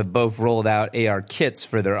Apple have both rolled out AR kits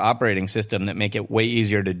for their operating system that make it way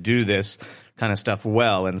easier to do this kind of stuff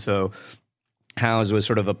well. And so House was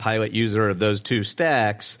sort of a pilot user of those two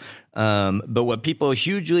stacks. But what people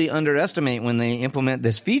hugely underestimate when they implement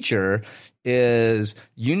this feature is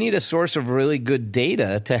you need a source of really good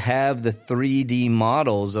data to have the 3D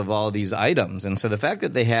models of all these items. And so the fact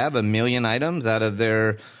that they have 1 million items out of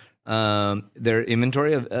their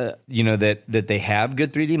inventory of that they have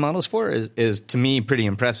good 3D models for is to me pretty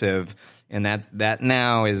impressive. And that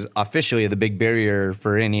now is officially the big barrier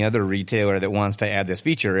for any other retailer that wants to add this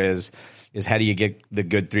feature is how do you get the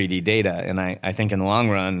good 3D data? And I think in the long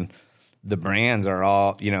run, the brands are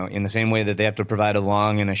all, in the same way that they have to provide a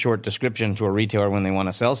long and a short description to a retailer when they want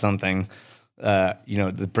to sell something,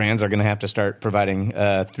 the brands are going to have to start providing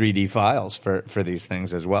 3D files for these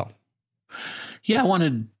things as well. Yeah, I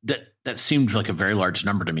wanted that seemed like a very large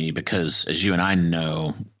number to me, because as you and I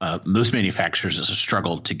know, most manufacturers has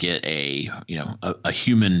struggled to get a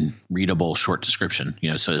human readable short description,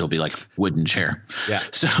 so it'll be like wooden chair. Yeah.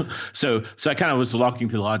 So I kind of was walking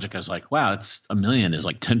through the logic. I was like, wow, it's 1 million is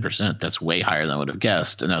like 10%. That's way higher than I would have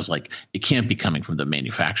guessed. And I was like, it can't be coming from the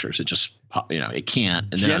manufacturers. It just, it can't.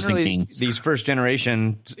 And then I was thinking, these first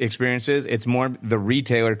generation experiences, it's more the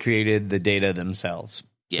retailer created the data themselves.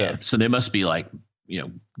 Yeah. So they must be like,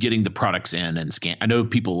 getting the products in and scan. I know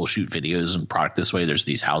people will shoot videos and product this way. There's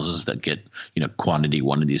these houses that get, quantity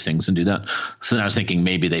one of these things and do that. So then I was thinking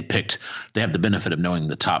maybe they have the benefit of knowing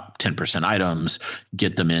the top 10% items,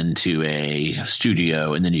 get them into a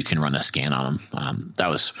studio, and then you can run a scan on them.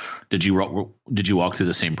 Did you walk through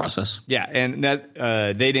the same process? Yeah. And that,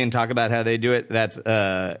 they didn't talk about how they do it. That's,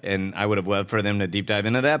 and I would have loved for them to deep dive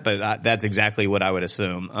into that, but that's exactly what I would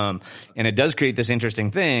assume. And it does create this interesting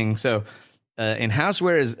thing. So, and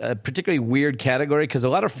houseware is a particularly weird category because a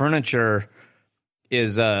lot of furniture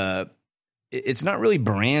is it's not really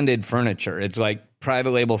branded furniture. It's like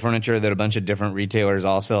private label furniture that a bunch of different retailers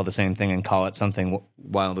all sell the same thing and call it something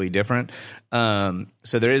wildly different. So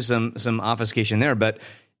there is some obfuscation there, but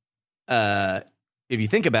if you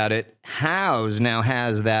think about it, Houzz now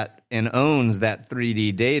has that and owns that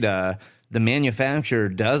 3D data. The manufacturer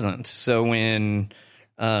doesn't. So when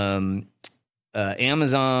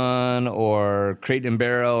Amazon or Crate and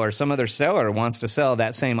Barrel or some other seller wants to sell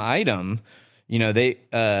that same item, they're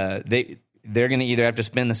going to either have to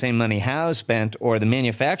spend the same money Houzz spent, or the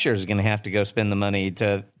manufacturer is going to have to go spend the money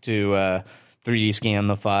to 3D scan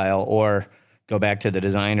the file, or go back to the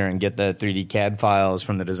designer and get the 3D CAD files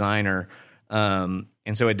from the designer. And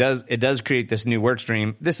so it does create this new work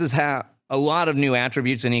stream. This is how a lot of new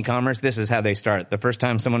attributes in e-commerce, this is how they start. The first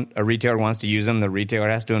time a retailer wants to use them, the retailer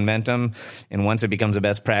has to invent them. And once it becomes a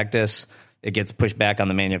best practice, it gets pushed back on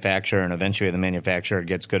the manufacturer, and eventually the manufacturer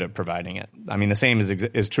gets good at providing it. I mean, the same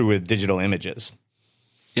is true with digital images.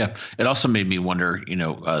 Yeah. It also made me wonder,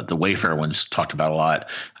 the Wayfair ones talked about a lot.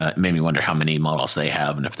 It made me wonder how many models they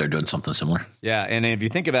have and if they're doing something similar. Yeah. And if you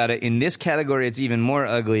think about it, in this category, it's even more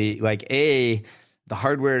ugly. Like, the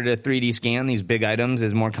hardware to 3D scan these big items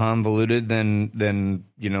is more convoluted than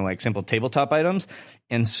like simple tabletop items.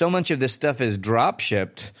 And so much of this stuff is drop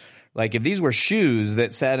shipped. Like, if these were shoes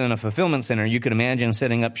that sat in a fulfillment center, you could imagine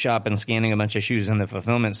setting up shop and scanning a bunch of shoes in the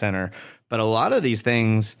fulfillment center. But a lot of these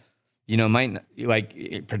things, might, like,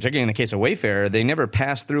 particularly in the case of Wayfair, they never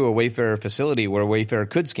pass through a Wayfair facility where Wayfair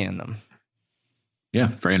could scan them. Yeah,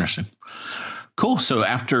 very interesting. Cool. So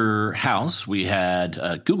after Houzz, we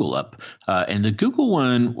had Google up. And the Google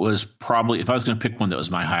one was probably, if I was going to pick one that was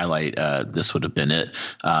my highlight, this would have been it.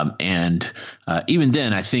 And even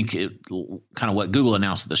then, I think kind of what Google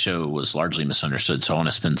announced at the show was largely misunderstood. So I want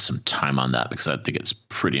to spend some time on that because I think it's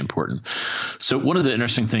pretty important. So one of the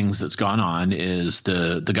interesting things that's gone on is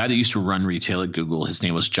the guy that used to run retail at Google, his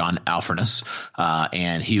name was John Alfernus.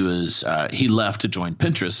 And he left to join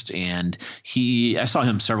Pinterest. And I saw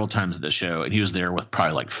him several times at the show, and he was there with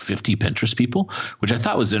probably like 50 Pinterest people, which I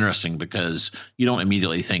thought was interesting because you don't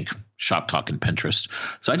immediately think ShopTalk and Pinterest.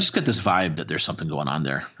 So I just get this vibe that there's something going on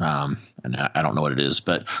there. And I don't know what it is,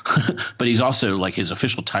 but but he's also, like, his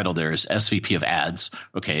official title there is SVP of Ads.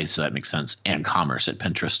 Okay, so that makes sense. And Commerce at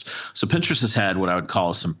Pinterest. So Pinterest has had what I would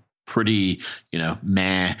call some pretty,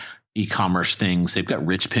 meh e-commerce things. They've got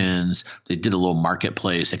rich pins. They did a little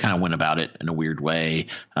marketplace. They kind of went about it in a weird way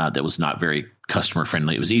that was not very customer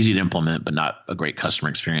friendly. It was easy to implement, but not a great customer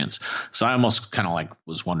experience. So I almost kind of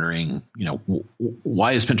was wondering,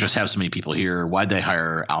 why does Pinterest have so many people here? Why'd they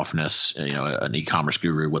hire Alfernus, an e-commerce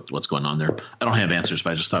guru? What's going on there? I don't have answers,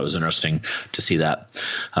 but I just thought it was interesting to see that.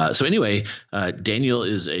 So anyway, Daniel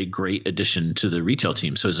is a great addition to the retail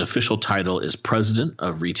team. So his official title is President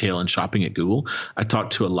of Retail and Shopping at Google. I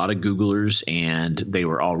talked to a lot of Googlers, and they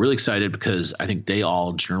were all really excited because I think they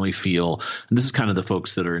all generally feel, and this is kind of the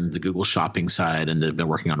folks that are in the Google shopping side and they've been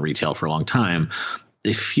working on retail for a long time,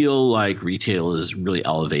 they feel like retail is really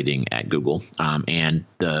elevating at Google. And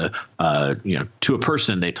to a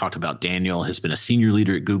person, they talked about Daniel has been a senior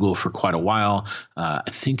leader at Google for quite a while. I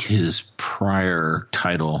think his prior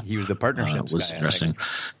title, he was the partnerships was guy, interesting.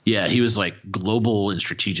 Yeah, he was like global and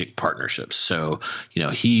strategic partnerships. So,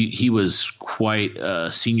 he was quite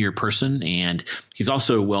a senior person, and he's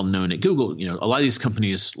also well known at Google. A lot of these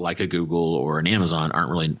companies like a Google or an Amazon aren't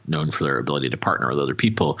really known for their ability to partner with other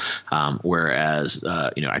people. Whereas,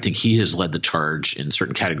 I think he has led the charge in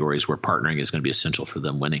certain categories where partnering is going to be essential for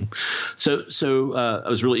them winning. So I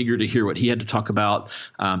was really eager to hear what he had to talk about.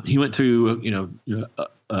 He went through,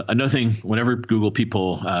 another thing, whenever Google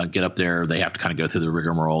people get up there, they have to kind of go through the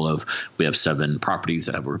rigmarole of, we have 7 properties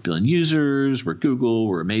that have over 1 billion users. We're Google.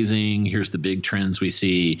 We're amazing. Here's the big trends we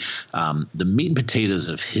see. The meat and potatoes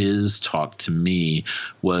of his talk to me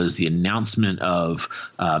was the announcement of,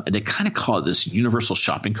 and they kind of call it this universal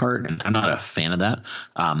shopping cart, and I'm not a fan of that.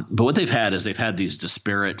 But what they've had is they've had these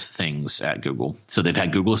disparate things at Google. So they've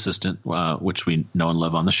had Google Assistant, which we know and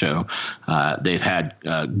love on the show. They've had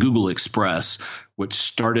Google Express, which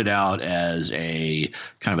started out as a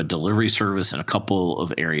kind of a delivery service in a couple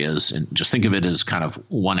of areas, and just think of it as kind of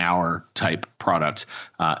 1 hour type product.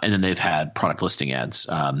 And then they've had product listing ads.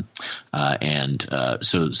 So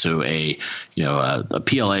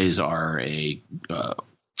PLAs are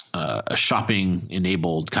a shopping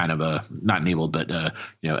enabled kind of not enabled, but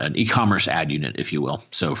an e-commerce ad unit, if you will.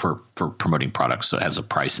 So for promoting products, so it has a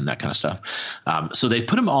price and that kind of stuff. So they've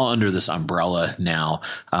put them all under this umbrella now,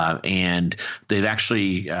 and they've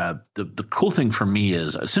actually the cool thing for me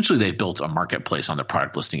is essentially they've built a marketplace on their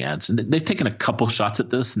product listing ads, and they've taken a couple shots at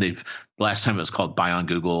this, and they've last time it was called Buy on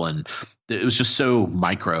Google, and it was just so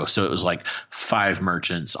micro. So it was like 5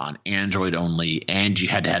 merchants on Android only, and you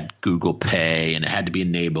had to have Google Pay, and it had to be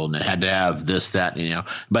enabled, and it had to have this, that,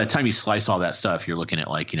 by the time you slice all that stuff, you're looking at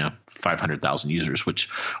 500,000 users, which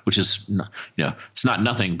is, it's not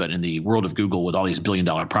nothing, but in the world of Google with all these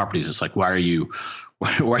billion-dollar properties, it's like, why are you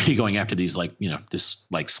going after these this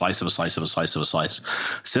slice of a slice of a slice of a slice?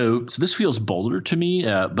 So this feels bolder to me,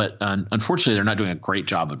 but unfortunately they're not doing a great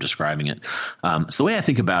job of describing it. So the way I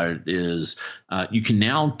think about it is you can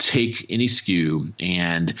now take any SKU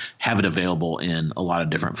and have it available in a lot of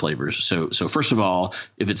different flavors. So first of all,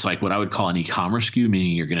 if it's like what I would call an e-commerce SKU,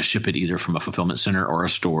 meaning you're going to ship it either from a fulfillment center or a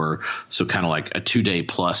store, so kind of like a 2-day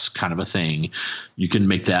plus kind of a thing, you can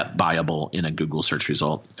make that buyable in a Google search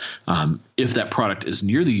result. If that product is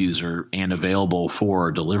near the user and available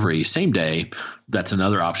for delivery same day, that's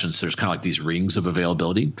another option. So there's kind of like these rings of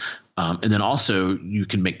availability. And then also you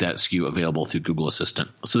can make that SKU available through Google Assistant.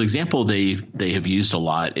 So the example they have used a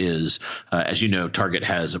lot is, as you know, Target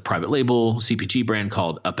has a private label CPG brand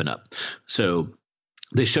called Up and Up. So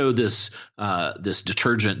they show this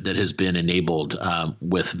detergent that has been enabled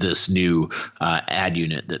with this new ad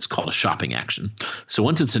unit that's called a shopping action. So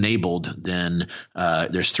once it's enabled, then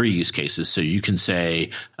there's 3 use cases. So you can say,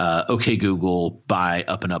 "Okay, Google, buy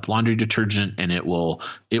Up and Up laundry detergent," and it will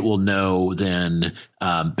know then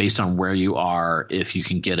based on where you are if you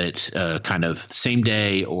can get it kind of same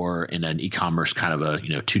day or in an e-commerce kind of a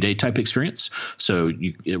 2-day type experience. So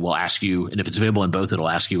it will ask you, and if it's available in both, it'll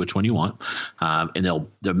ask you which one you want, and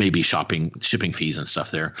there may be shipping fees and stuff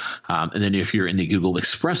there. And then if you're in the Google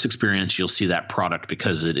Express experience, you'll see that product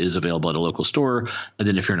because it is available at a local store. And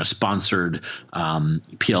then if you're in a sponsored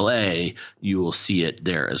PLA, you will see it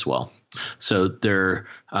there as well. So there,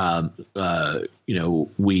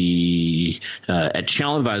 we at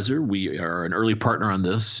Channel Advisor, we are an early partner on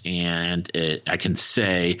this, and I can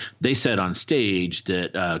say they said on stage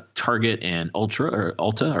that Target and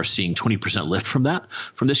Ulta are seeing 20% lift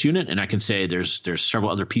from this unit, and I can say there's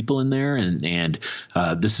several other people in there, and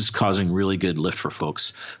this is causing really good lift for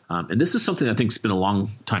folks. And this is something I think has been a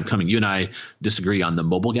long time coming. You and I disagree on the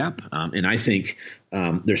mobile gap, and I think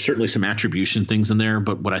there's certainly some attribution things in there,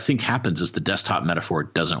 but what I think happens is the desktop metaphor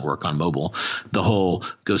doesn't work on mobile. The whole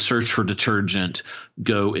go search for detergent,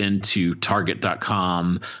 go into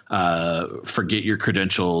target.com, forget your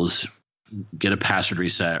credentials, get a password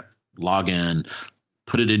reset, log in,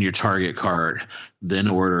 put it in your Target cart, then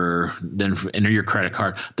order, then enter your credit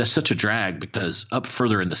card. That's such a drag because up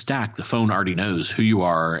further in the stack, the phone already knows who you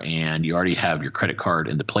are and you already have your credit card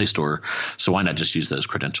in the Play Store. So why not just use those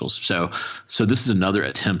credentials? So this is another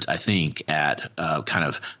attempt, I think, at kind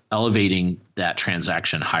of elevating that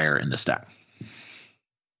transaction higher in the stack.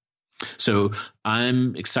 So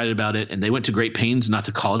I'm excited about it, and they went to great pains not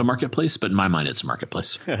to call it a marketplace, but in my mind, it's a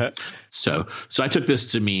marketplace. So I took this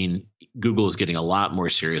to mean Google is getting a lot more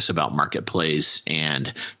serious about marketplace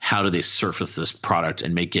and how do they surface this product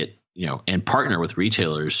and make it, and partner with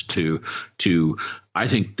retailers to. I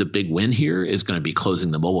think the big win here is going to be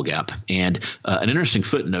closing the mobile gap. And an interesting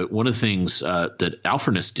footnote, one of the things that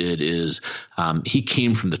Alfernus did is he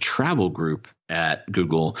came from the travel group at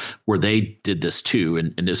Google where they did this too.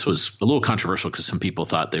 And this was a little controversial because some people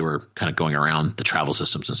thought they were kind of going around the travel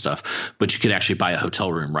systems and stuff. But you could actually buy a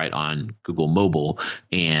hotel room right on Google Mobile,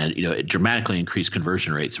 and it dramatically increased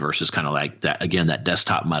conversion rates versus kind of like that, again, that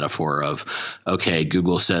desktop metaphor of, okay,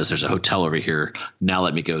 Google says there's a hotel over here. Now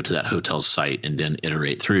let me go to that hotel site and then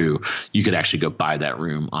iterate through. You could actually go buy that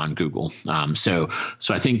room on Google. So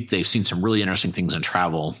I think they've seen some really interesting things in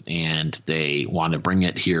travel, and they want to bring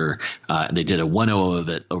it here. They did a 1.0 of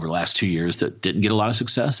it over the last 2 years that didn't get a lot of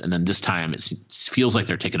success, and then this time it feels like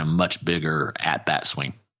they're taking a much bigger at-bat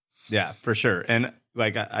swing. Yeah, for sure. And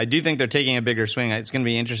I do think they're taking a bigger swing. It's going to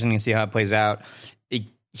be interesting to see how it plays out. A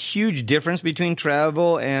huge difference between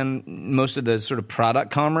travel and most of the sort of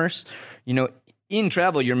product commerce. In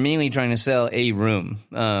travel, you're mainly trying to sell a room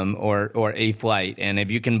or a flight. And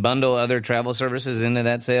if you can bundle other travel services into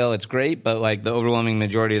that sale, it's great. But the overwhelming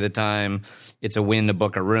majority of the time, it's a win to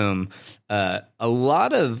book a room. A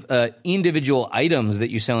lot of individual items that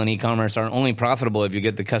you sell in e-commerce are only profitable if you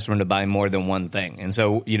get the customer to buy more than one thing. And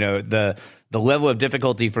so, the level of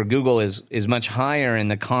difficulty for Google is much higher in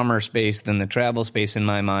the commerce space than the travel space in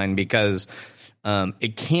my mind, because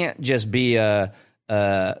it can't just be a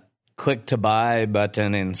click to buy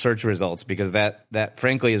button in search results, because that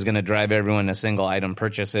frankly is going to drive everyone to single item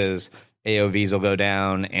purchases. AOVs will go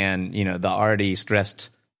down, and the already stressed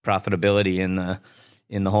profitability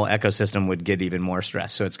in the whole ecosystem would get even more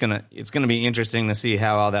stressed. So it's gonna be interesting to see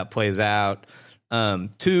how all that plays out.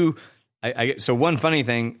 To So one funny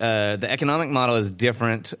thing, the economic model is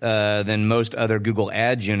different than most other Google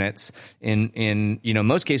Ads units. In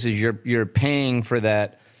most cases, you're paying for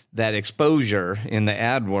that exposure in the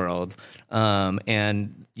ad world,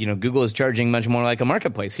 and Google is charging much more like a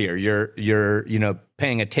marketplace here. You're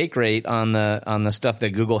paying a take rate on the stuff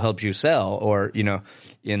that Google helps you sell, or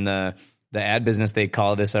in the ad business they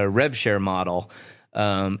call this a rev share model.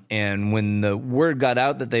 And when the word got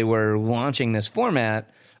out that they were launching this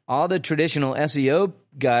format, all the traditional SEO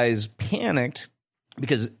guys panicked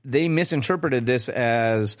because they misinterpreted this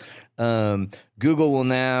as Google will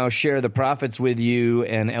now share the profits with you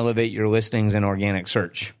and elevate your listings in organic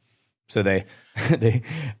search. So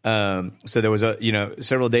so there was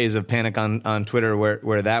several days of panic on Twitter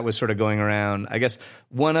where that was sort of going around. I guess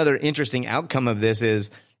one other interesting outcome of this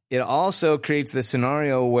is it also creates this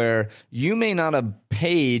scenario where you may not have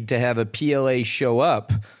paid to have a PLA show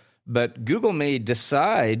up, but Google may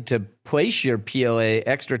decide to place your PLA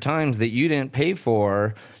extra times that you didn't pay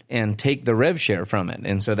for and take the rev share from it.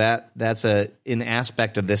 And so that's an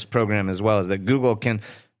aspect of this program as well, is that Google can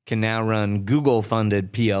now run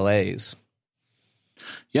Google-funded PLAs.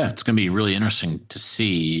 Yeah, it's going to be really interesting to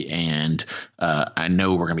see. And I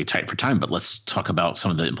know we're going to be tight for time, but let's talk about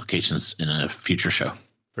some of the implications in a future show.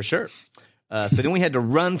 For sure. So then we had to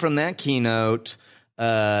run from that keynote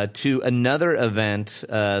to another event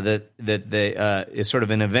that is sort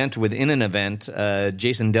of an event within an event.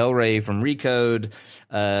 Jason Del Rey from Recode,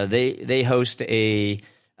 they host a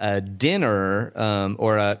dinner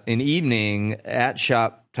or an evening at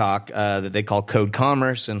ShopTalk that they call Code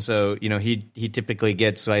Commerce, and so he typically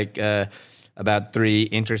gets like about 3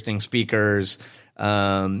 interesting speakers.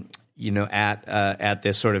 At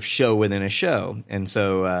this sort of show within a show, and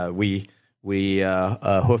so we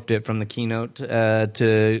hoofed it from the keynote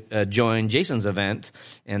to join Jason's event,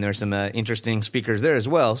 and there's some interesting speakers there as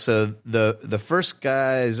well. So the first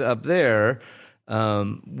guys up there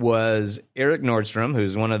was Eric Nordstrom,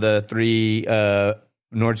 who's one of the 3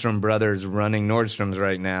 Nordstrom brothers running Nordstrom's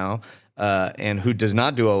right now, and who does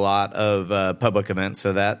not do a lot of public events.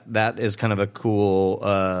 So that is kind of a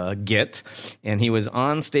cool get. And he was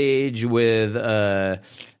on stage with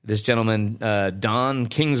this gentleman, Don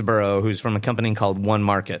Kingsborough, who's from a company called One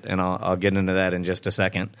Market, and I'll get into that in just a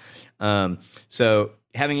second. So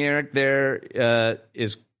having Eric there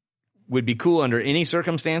would be cool under any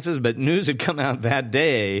circumstances, but news had come out that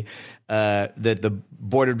day that the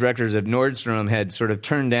board of directors of Nordstrom had sort of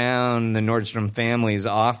turned down the Nordstrom family's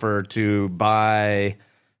offer to buy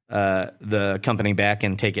the company back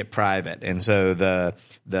and take it private. And so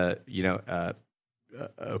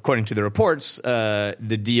according to the reports,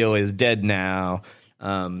 the deal is dead now.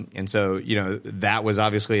 And so, that was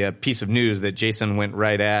obviously a piece of news that Jason went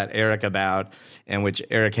right at Eric about, and which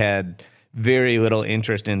Eric had very little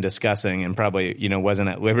interest in discussing and probably, wasn't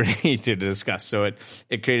at liberty to discuss. So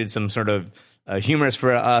it created some sort of humorous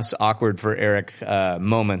for us, awkward for Eric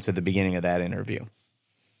moments at the beginning of that interview.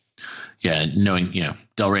 Yeah, knowing,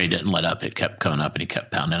 Del Rey didn't let up. It kept coming up and he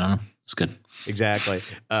kept pounding on him. It's good. Exactly.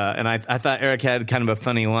 And I thought Eric had kind of a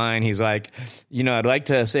funny line. He's like, I'd like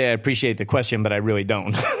to say I appreciate the question, but I really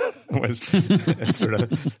don't. It was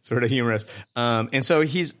sort of humorous. And so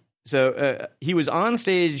he was on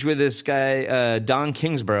stage with this guy, Don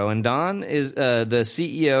Kingsborough, and Don is the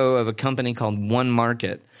CEO of a company called One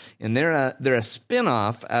Market, and they're a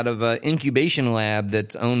spinoff out of an incubation lab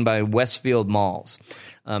that's owned by Westfield Malls.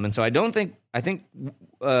 And so I think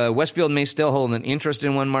Westfield may still hold an interest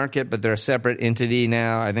in One Market, but they're a separate entity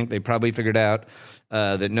now. I think they probably figured out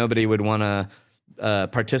that nobody would want to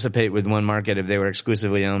participate with One Market if they were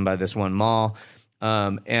exclusively owned by this one mall.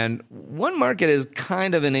 And One Market is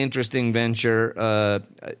kind of an interesting venture.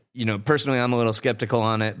 Personally, I'm a little skeptical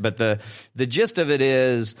on it, but the gist of it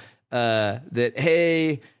is that,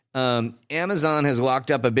 hey, Amazon has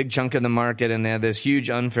locked up a big chunk of the market and they have this huge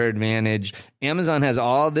unfair advantage. Amazon has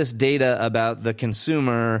all this data about the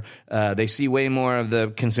consumer. They see way more of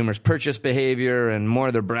the consumer's purchase behavior and more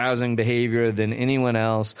of their browsing behavior than anyone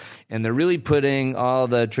else. And they're really putting all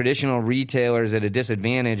the traditional retailers at a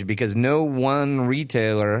disadvantage because no one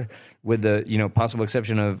retailer, with the possible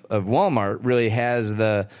exception of Walmart, really has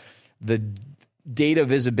the data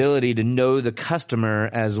visibility to know the customer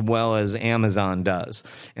as well as Amazon does.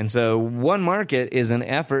 And so One Market is an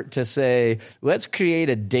effort to say, let's create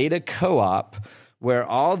a data co-op where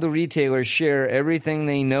all the retailers share everything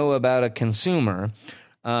they know about a consumer,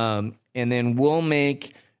 and then we'll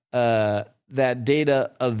make that data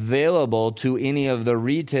available to any of the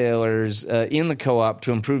retailers in the co-op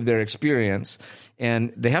to improve their experience.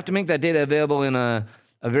 And they have to make that data available in a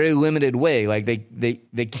very limited way. Like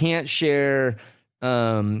they can't share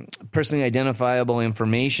personally identifiable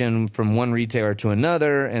information from one retailer to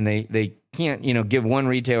another, and they can't, give one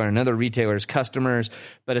retailer another retailer's customers.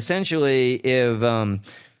 But essentially,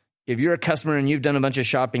 if you're a customer and you've done a bunch of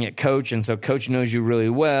shopping at Coach, and so Coach knows you really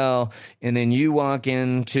well, and then you walk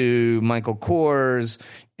into Michael Kors,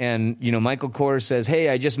 and Michael Kors says, "Hey,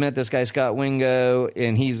 I just met this guy Scott Wingo,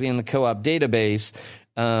 and he's in the Co-op database."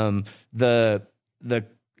 The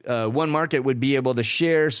One Market would be able to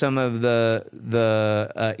share some of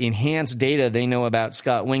the enhanced data they know about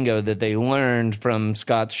Scott Wingo that they learned from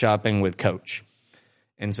Scott's shopping with Coach.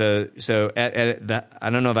 And so I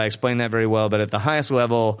don't know if I explained that very well, but at the highest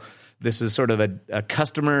level, this is sort of a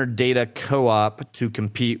customer data co-op to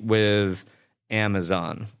compete with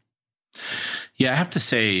Amazon. Yeah, I have to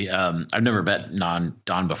say, I've never met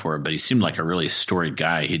Don before, but he seemed like a really storied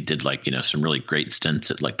guy. He did some really great stints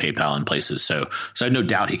at PayPal and places. So I have no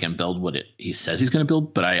doubt he can build what he says he's going to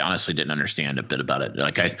build. But I honestly didn't understand a bit about it. I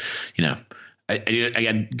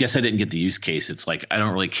guess I didn't get the use case. It's I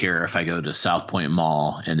don't really care if I go to South Point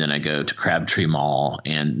Mall and then I go to Crabtree Mall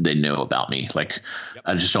and they know about me.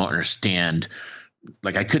 I just don't understand.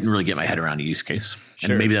 I couldn't really get my head around a use case.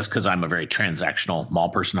 Sure. And maybe that's because I'm a very transactional mall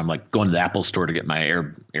person. I'm going to the Apple store to get my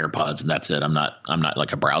AirPods and that's it. I'm not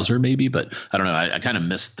like a browser maybe, but I don't know. I kind of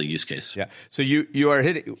missed the use case. Yeah. So you are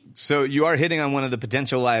hitting on one of the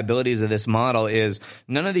potential liabilities of this model is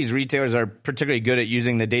none of these retailers are particularly good at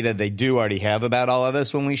using the data they do already have about all of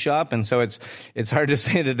us when we shop. And so it's hard to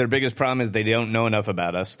say that their biggest problem is they don't know enough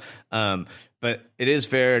about us. But it is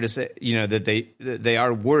fair to say, that they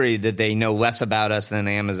are worried that they know less about us than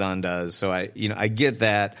Amazon does. So I get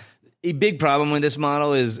that. A big problem with this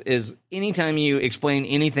model is anytime you explain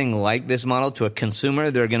anything like this model to a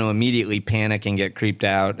consumer, they're going to immediately panic and get creeped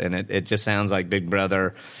out, and it just sounds like Big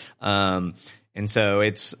Brother. And so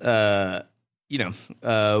it's we'll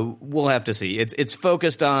have to see. It's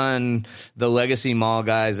focused on the legacy mall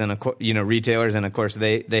guys and retailers, and of course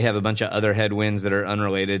they have a bunch of other headwinds that are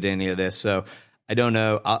unrelated to any of this. So I don't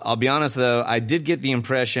know. I'll be honest though, I did get the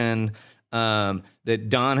impression that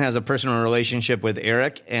Don has a personal relationship with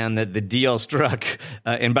Eric, and that the deal struck.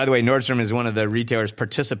 And by the way, Nordstrom is one of the retailers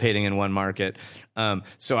participating in One Market.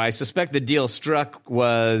 So I suspect the deal struck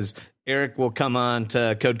was Eric will come on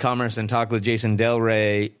to Code Commerce and talk with Jason Del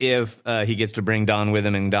Rey if he gets to bring Don with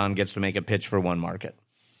him, and Don gets to make a pitch for One Market.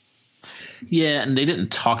 Yeah, and they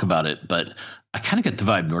didn't talk about it, but I kind of get the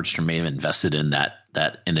vibe Nordstrom may have invested in that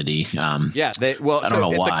entity. I don't know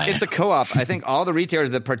why. It's a co-op. I think all the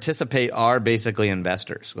retailers that participate are basically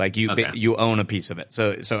investors. You own a piece of it.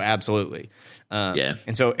 So absolutely. Yeah.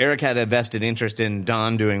 And so Eric had a vested interest in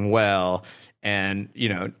Don doing well, and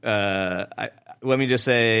let me just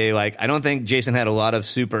say, I don't think Jason had a lot of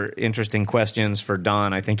super interesting questions for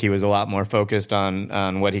Don. I think he was a lot more focused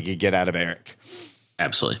on what he could get out of Eric.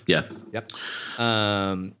 Absolutely. Yeah. Yep.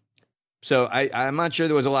 So I'm not sure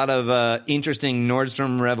there was a lot of interesting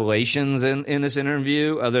Nordstrom revelations in this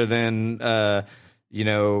interview, other than the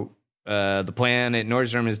plan at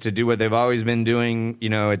Nordstrom is to do what they've always been doing.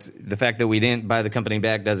 It's the fact that we didn't buy the company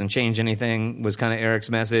back doesn't change anything was kind of Eric's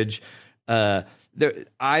message. I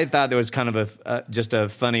thought there was kind of just a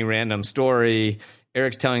funny random story.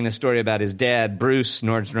 Eric's telling the story about his dad, Bruce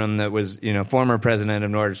Nordstrom, that was, former president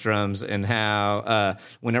of Nordstrom's, and how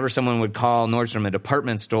whenever someone would call Nordstrom a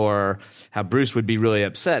department store, how Bruce would be really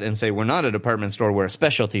upset and say, "We're not a department store, we're a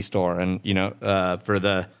specialty store." And,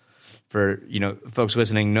 for folks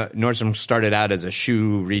listening, Nordstrom started out as a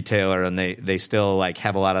shoe retailer, and they still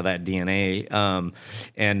have a lot of that DNA.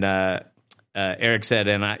 Eric said,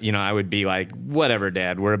 and I would be like, "Whatever,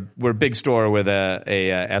 Dad. We're a big store with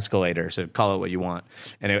a escalator, so call it what you want."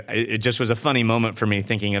 And it just was a funny moment for me,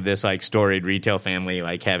 thinking of this storied retail family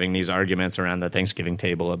having these arguments around the Thanksgiving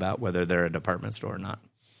table about whether they're a department store or not.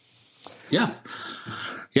 Yeah.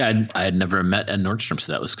 Yeah, I had never met at Nordstrom,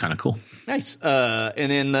 so that was kind of cool. Nice. And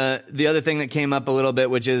then the other thing that came up a little bit,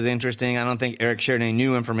 which is interesting, I don't think Eric shared any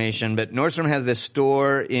new information, but Nordstrom has this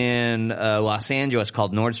store in Los Angeles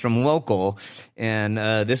called Nordstrom Local, and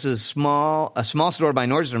this is a small store by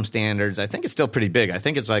Nordstrom standards. I think it's still pretty big. I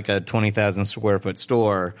think it's a 20,000 square foot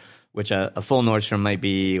store, which a full Nordstrom might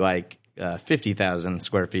be 50,000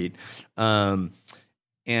 square feet.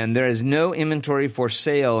 And there is no inventory for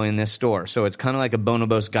sale in this store, so it's kind of like a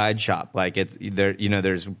Bonobos guide shop. It's there,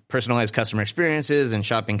 there's personalized customer experiences and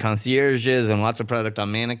shopping concierges and lots of product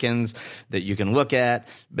on mannequins that you can look at.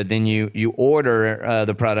 But then you order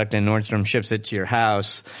the product, and Nordstrom ships it to your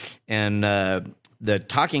house. And the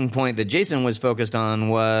talking point that Jason was focused on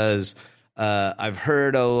was I've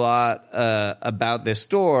heard a lot about this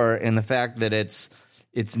store and the fact that it's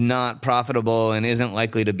it's not profitable and isn't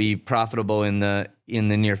likely to be profitable in the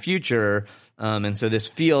near future. And so this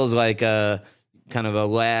feels like a kind of a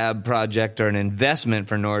lab project or an investment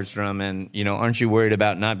for Nordstrom. And, aren't you worried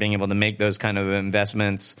about not being able to make those kind of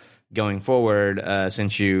investments going forward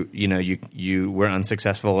since you were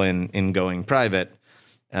unsuccessful in going private?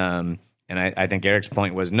 And I think Eric's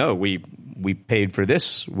point was, no, we paid for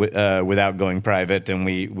this without going private, and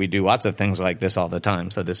we do lots of things like this all the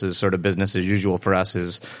time. So this is sort of business as usual for us.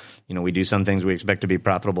 Is we do some things we expect to be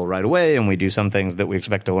profitable right away, and we do some things that we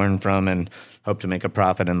expect to learn from and hope to make a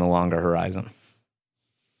profit in the longer horizon.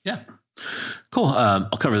 Yeah. Cool. I'll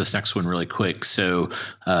cover this next one really quick. So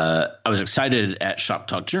I was excited at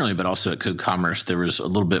ShopTalk generally, but also at Code Commerce. There was a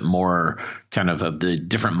little bit more kind of the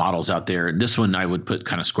different models out there. And this one I would put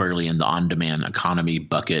kind of squarely in the on-demand economy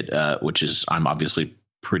bucket, which is I'm obviously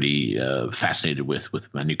pretty fascinated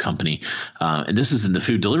with my new company. And this is in the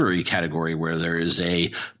food delivery category where there is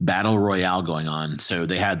a battle royale going on. So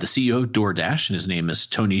they had the CEO of DoorDash, and his name is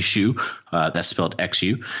Tony Xu. That's spelled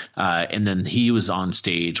XU. And then he was on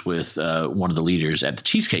stage with one of the leaders at the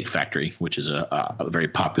Cheesecake Factory, which is a very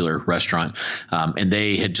popular restaurant. And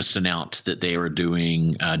they had just announced that they were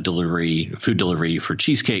doing food delivery for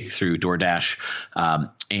cheesecake through DoorDash.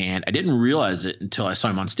 And I didn't realize it until I saw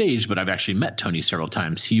him on stage, but I've actually met Tony several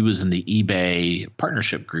times. He was in the eBay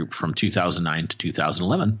partnership group from 2009 to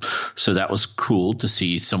 2011. So that was cool to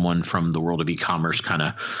see someone from the world of e-commerce kind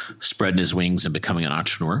of spreading his wings and becoming an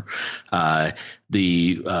entrepreneur.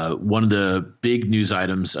 One of the big news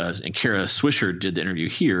items, and Kara Swisher did the interview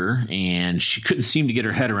here, and she couldn't seem to get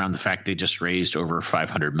her head around the fact they just raised over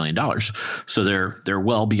 $500 million. So they're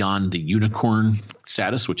well beyond the unicorn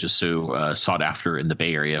status, which is so sought after in the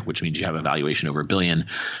Bay Area, which means you have a valuation over $1 billion.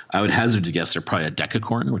 I would hazard to guess they're probably a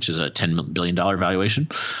decacorn, which is a $10 billion valuation.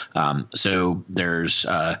 So there's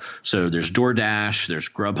DoorDash, there's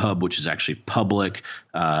Grubhub, which is actually public.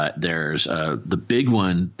 There's the big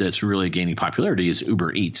one that's really gaining popularity is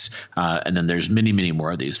Uber Eats, and then there's many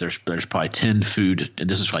more of these. There's probably 10 food, and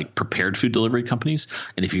this is like prepared food delivery companies.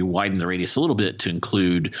 And if you widen the radius a little bit to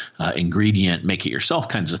include ingredient, make it yourself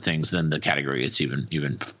kinds of things, then the category it's even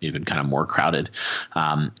kind of more crowded.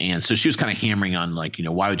 And so she was kind of hammering on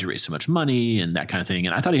why would you raise so much money and that kind of thing.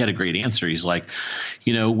 And I thought he had a great answer. He's like,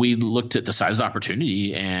 we looked at the size of the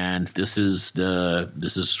opportunity, and this is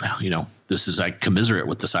like commiserate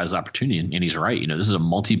with the size of the opportunity. And he's right. This is a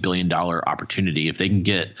multi-billion-dollar opportunity. If they can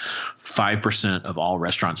get 5% of all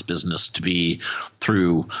restaurants business to be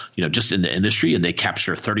through, just in the industry, and they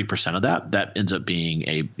capture 30% of that ends up being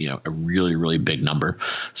a really, really big number.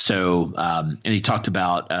 So, and he talked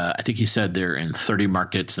about, I think he said they're in 30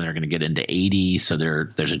 markets and they're going to get into 80. So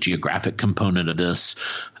there's a geographic component of this.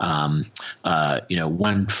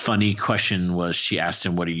 One funny question was, she asked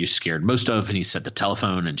him, what are you scared most of? And he said the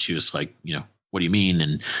telephone, and she was like, what do you mean?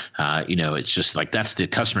 And, it's just like, that's the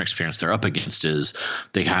customer experience they're up against, is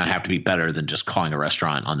they kind of have to be better than just calling a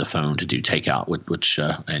restaurant on the phone to do takeout, which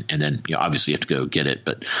and then, obviously you have to go get it.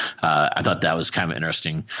 But I thought that was kind of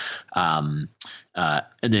interesting. And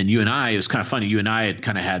then it was kind of funny. You and I had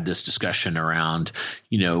kind of had this discussion around,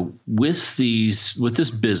 with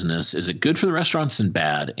this business, is it good for the restaurants and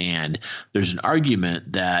bad? And there's an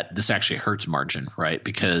argument that this actually hurts margin, right?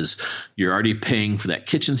 Because you're already paying for that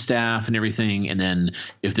kitchen staff and everything. And then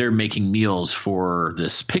if they're making meals for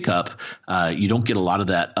this pickup, you don't get a lot of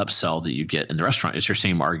that upsell that you get in the restaurant. It's your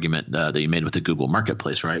same argument that you made with the Google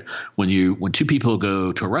Marketplace, right? When two people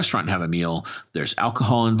go to a restaurant and have a meal, there's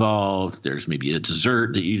alcohol involved. There's maybe a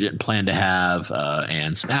dessert that you didn't plan to have,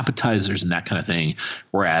 and some appetizers and that kind of thing.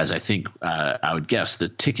 Whereas I think I would guess the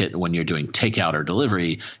ticket when you're doing takeout or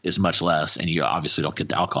delivery is much less, and you obviously don't get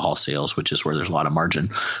the alcohol sales, which is where there's a lot of margin.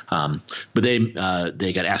 But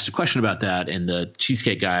they got asked a question about that, and the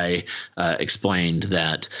cheesecake guy explained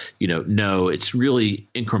that no, it's really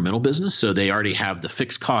incremental business. So they already have the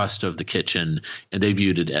fixed cost of the kitchen, and they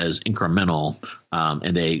viewed it as incremental,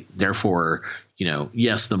 and they therefore.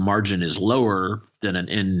 Yes, the margin is lower than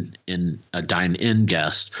a dine-in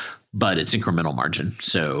guest, but it's incremental margin.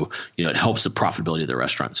 So, it helps the profitability of the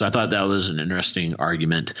restaurant. So I thought that was an interesting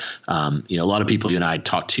argument. A lot of people you and I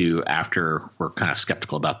talked to after were kind of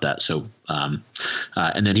skeptical about that. So, and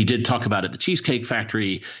then he did talk about at the Cheesecake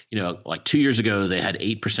Factory, like 2 years ago, they had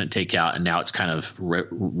 8% takeout, and now it's kind of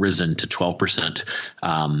risen to 12%.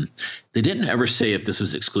 They didn't ever say if this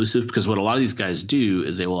was exclusive, because what a lot of these guys do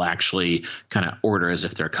is they will actually kind of order as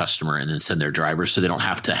if they're a customer and then send their drivers, so they don't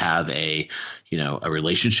have to have a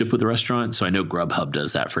relationship with the restaurant. So I know Grubhub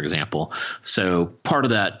does that, for example. So part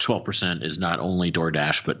of that 12% is not only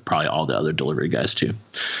DoorDash, but probably all the other delivery guys too.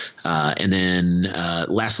 And then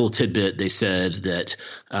last little tidbit, they said that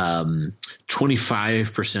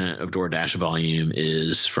 25% of DoorDash volume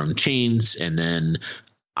is from chains, and then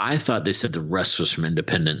I thought they said the rest was from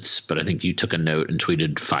independents, but I think you took a note and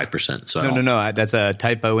tweeted 5%. So No. That's a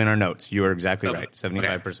typo in our notes. You are exactly right.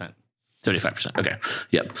 75%. Okay. 75%. Okay.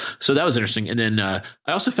 Yep. So that was interesting. And then I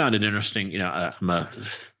also found it interesting. I'm a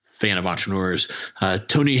fan of entrepreneurs.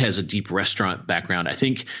 Tony has a deep restaurant background. I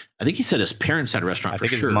think he said his parents had a restaurant. I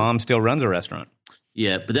think his mom still runs a restaurant.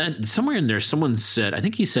 Yeah, but then somewhere in there, someone said, I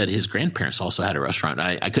think he said his grandparents also had a restaurant.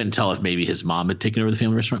 I couldn't tell if maybe his mom had taken over the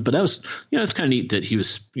family restaurant, but that was, it's kind of neat that he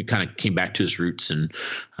kind of came back to his roots and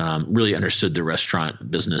really understood the restaurant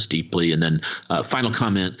business deeply. And then final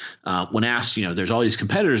comment, when asked, there's all these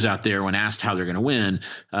competitors out there, when asked how they're going to win,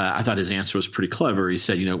 I thought his answer was pretty clever. He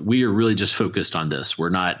said, we are really just focused on this.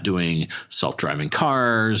 We're not doing self-driving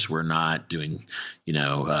cars. We're not doing,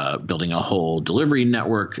 building a whole delivery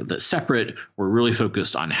network that's separate. We're really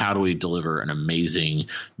focused on how do we deliver an amazing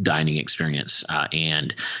dining experience,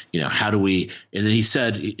 and how do we, and then he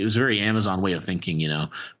said, it was a very Amazon way of thinking,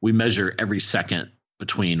 we measure every second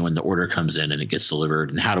between when the order comes in and it gets delivered,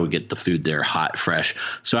 and how do we get the food there hot, fresh.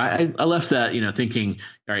 So I left that thinking,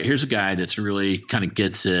 all right, here's a guy that's really kind of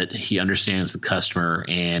gets it. He understands the customer,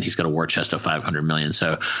 and he's got a war chest of 500 million.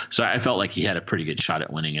 So I felt like he had a pretty good shot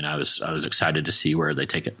at winning, and I was excited to see where they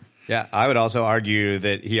take it. Yeah, I would also argue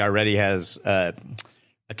that he already has a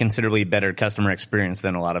considerably better customer experience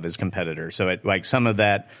than a lot of his competitors. So some of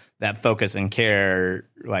that focus and care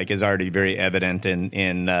is already very evident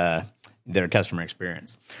in their customer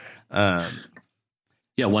experience.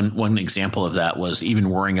 Yeah, one example of that was even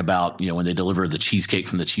worrying about, when they deliver the cheesecake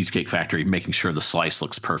from the Cheesecake Factory, making sure the slice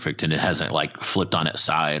looks perfect and it hasn't flipped on its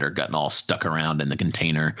side or gotten all stuck around in the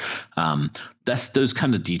container. That's those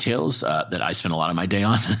kind of details that I spend a lot of my day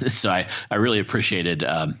on. So I really appreciated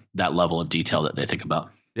that level of detail that they think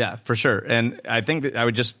about. Yeah, for sure. And I think that I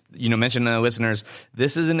would just, mention to listeners,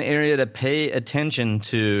 this is an area to pay attention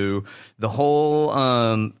to. The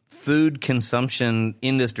whole food consumption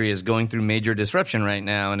industry is going through major disruption right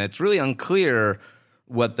now, and it's really unclear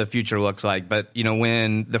what the future looks like. But,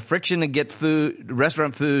 when the friction to get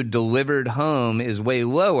restaurant food delivered home is way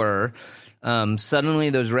lower, suddenly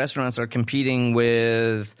those restaurants are competing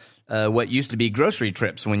with what used to be grocery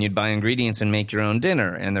trips when you'd buy ingredients and make your own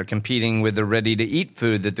dinner, and they're competing with the ready-to-eat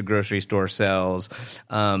food that the grocery store sells.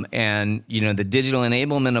 And the digital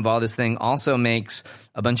enablement of all this thing also makes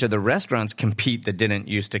a bunch of the restaurants compete that didn't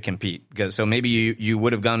used to compete. So maybe you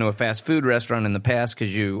would have gone to a fast food restaurant in the past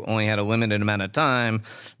because you only had a limited amount of time,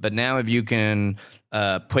 but now if you can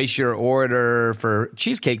place your order for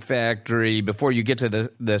Cheesecake Factory before you get to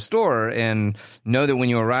the store and know that when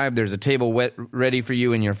you arrive, there's a table ready for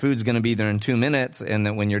you and your food's going to be there in 2 minutes, and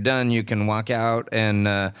that when you're done, you can walk out and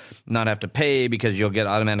not have to pay because you'll get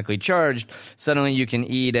automatically charged. Suddenly you can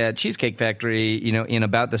eat at Cheesecake Factory, in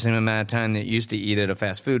about the same amount of time that you used to eat at a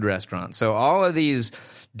fast food restaurant. So all of these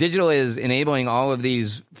digital is enabling all of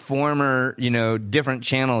these former, different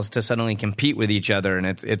channels to suddenly compete with each other, and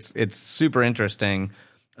it's super interesting.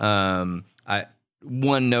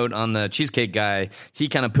 One note on the cheesecake guy, he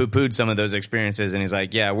kind of poo-pooed some of those experiences, and he's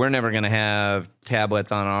like, "Yeah, we're never going to have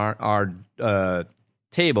tablets on our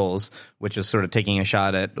tables," which is sort of taking a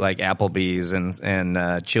shot at Applebee's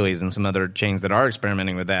and Chili's and some other chains that are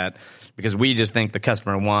experimenting with that, because we just think the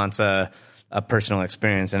customer wants a personal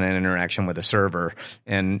experience and an interaction with a server.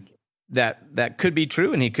 And that could be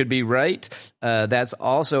true, and he could be right. That's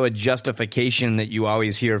also a justification that you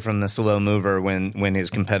always hear from the slow mover when his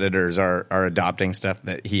competitors are adopting stuff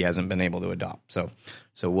that he hasn't been able to adopt. So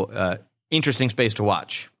interesting space to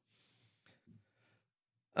watch.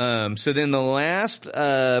 So then the last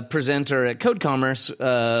presenter at Code Commerce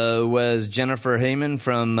was Jennifer Heyman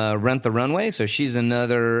from Rent the Runway. So she's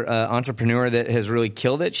another entrepreneur that has really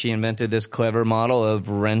killed it. She invented this clever model of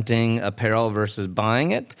renting apparel versus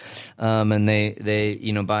buying it, and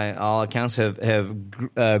they by all accounts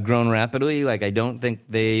have grown rapidly. I don't think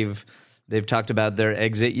they've talked about their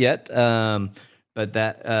exit yet, but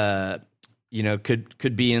that.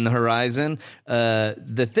 Could be in the horizon.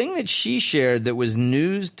 The thing that she shared that was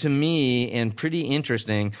news to me and pretty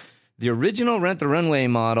interesting, the original Rent the Runway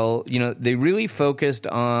model, they really focused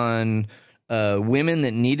on women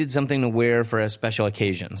that needed something to wear for a special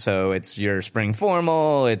occasion. So it's your spring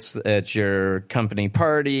formal, it's your company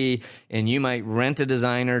party, and you might rent a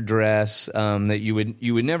designer dress that you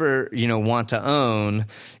would never want to own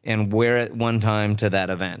and wear it one time to that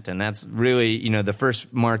event. And that's really the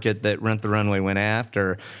first market that Rent the Runway went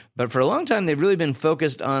after. But for a long time, they've really been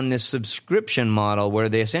focused on this subscription model where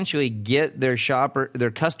they essentially get their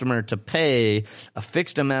customer to pay a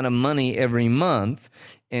fixed amount of money every month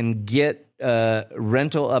and get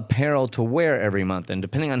rental apparel to wear every month. And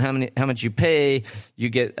depending on how much you pay, you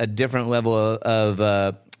get a different level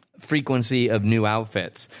of frequency of new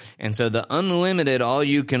outfits. And so the unlimited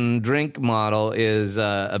all-you-can-drink model is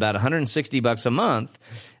about $160 a month.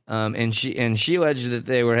 And she alleged that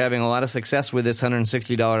they were having a lot of success with this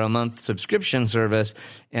 $160 a month subscription service,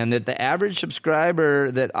 and that the average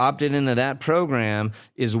subscriber that opted into that program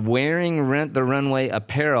is wearing Rent the Runway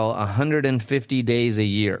apparel 150 days a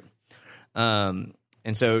year. And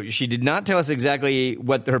so she did not tell us exactly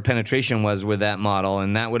what her penetration was with that model,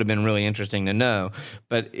 and that would have been really interesting to know.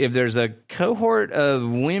 But if there's a cohort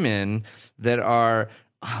of women that are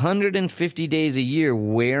 150 days a year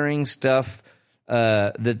wearing stuff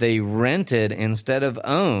that they rented instead of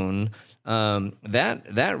own,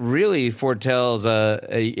 that really foretells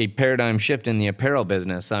a paradigm shift in the apparel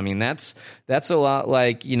business. I mean, that's a lot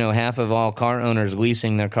like half of all car owners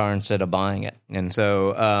leasing their car instead of buying it. And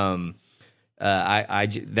so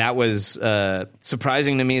that was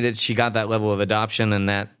surprising to me that she got that level of adoption, and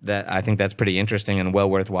that I think that's pretty interesting and well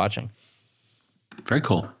worth watching. Very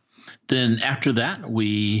cool. Then after that,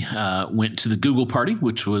 we went to the Google party,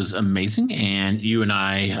 which was amazing. And you and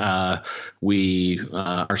I,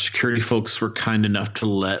 our security folks were kind enough to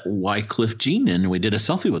let Wycliffe Jean in, and we did a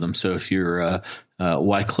selfie with him. So if you're a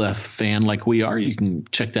Wycliffe fan like we are, you can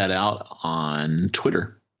check that out on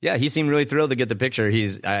Twitter. Yeah, he seemed really thrilled to get the picture.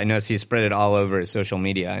 I noticed he spread it all over his social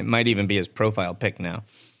media. It might even be his profile pic now.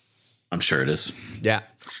 I'm sure it is. Yeah.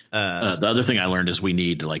 The other thing I learned is we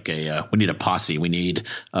need a posse. We need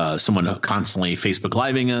someone constantly Facebook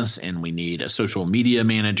Living us, and we need a social media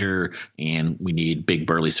manager, and we need big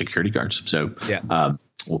burly security guards. So yeah,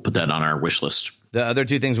 we'll put that on our wish list. The other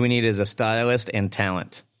two things we need is a stylist and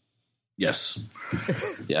talent. Yes.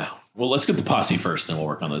 Yeah. Well, let's get the posse first, then we'll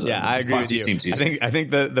work on those. Yeah, I agree with you. Seems easy. I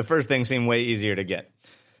think the first thing seemed way easier to get.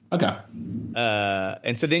 Okay.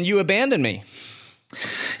 And so then you abandoned me.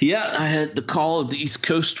 Yeah, I had the call of the East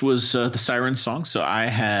Coast was the siren song, so I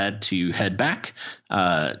had to head back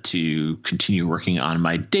to continue working on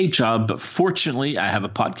my day job. But fortunately, I have a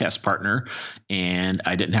podcast partner, and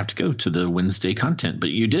I didn't have to go to the Wednesday content.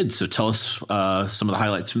 But you did, so tell us some of the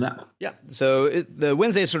highlights from that. Yeah, so the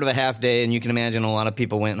Wednesday is sort of a half day, and you can imagine a lot of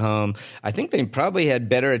people went home. I think they probably had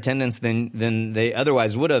better attendance than they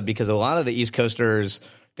otherwise would have, because a lot of the East Coasters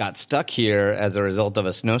got stuck here as a result of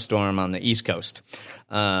a snowstorm on the East Coast.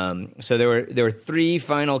 So there were three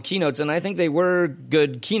final keynotes, and I think they were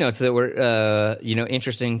good keynotes that were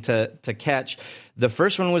interesting to catch. The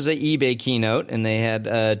first one was an eBay keynote, and they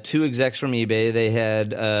had two execs from eBay. They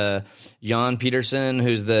had Jan Peterson,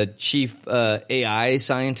 who's the chief AI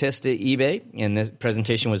scientist at eBay, and this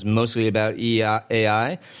presentation was mostly about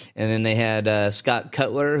AI. And then they had Scott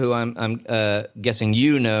Cutler, who I'm guessing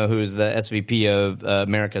who's the SVP of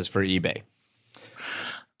Americas for eBay.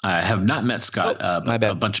 I have not met Scott, but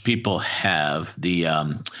a bunch of people have. He's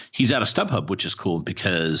out of StubHub, which is cool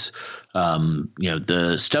because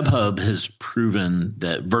the StubHub has proven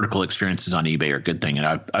that vertical experiences on eBay are a good thing, and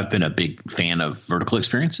I've been a big fan of vertical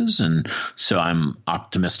experiences, and so I'm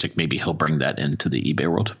optimistic maybe he'll bring that into the eBay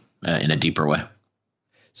world in a deeper way.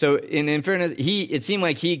 So in fairness, it seemed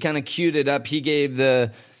like he kind of queued it up. He gave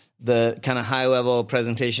the kind of high-level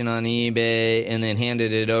presentation on eBay and then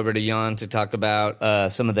handed it over to Jan to talk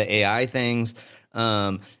about some of the AI things.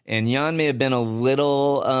 And Jan may have been a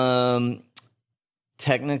little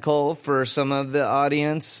technical for some of the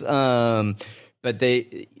audience, but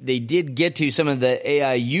they did get to some of the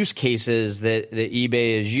AI use cases that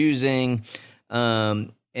eBay is using,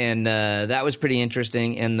 and that was pretty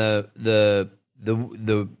interesting. And the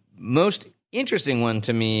most interesting one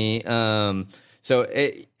to me, so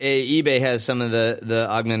eBay has some of the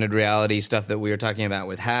augmented reality stuff that we were talking about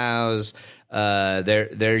with House.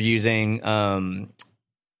 They're using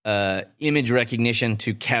image recognition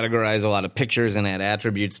to categorize a lot of pictures and add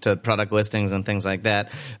attributes to product listings and things like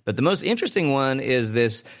that. But the most interesting one is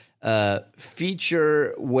this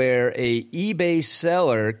feature where a eBay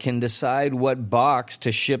seller can decide what box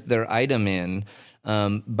to ship their item in,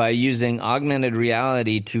 by using augmented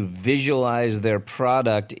reality to visualize their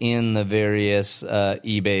product in the various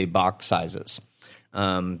eBay box sizes.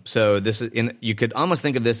 So this is you could almost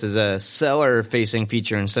think of this as a seller-facing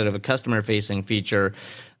feature instead of a customer-facing feature.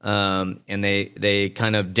 And they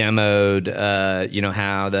kind of demoed,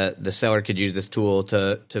 how the seller could use this tool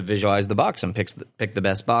to visualize the box and pick the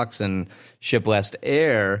best box and ship less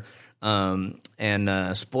air.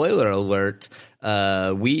 And spoiler alert,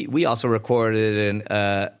 we also recorded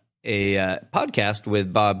a podcast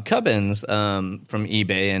with Bob Cubbins from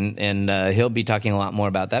eBay, and he'll be talking a lot more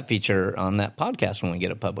about that feature on that podcast when we get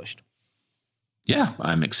it published. Yeah,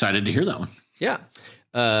 I'm excited to hear that one. Yeah.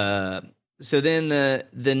 So then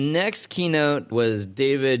the next keynote was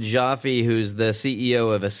David Jaffe, who's the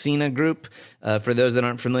CEO of Ascena Group. For those that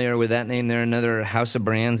aren't familiar with that name, they're another house of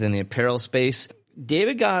brands in the apparel space.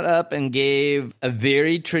 David got up and gave a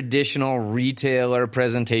very traditional retailer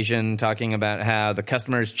presentation talking about how the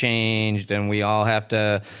customer's changed and we all have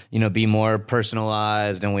to, be more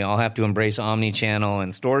personalized and we all have to embrace omni-channel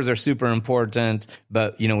and stores are super important,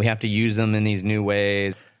 but, we have to use them in these new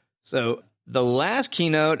ways. So the last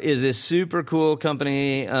keynote is this super cool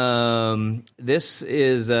company. This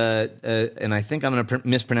is, and I think I'm going to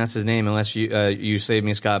mispronounce his name unless you save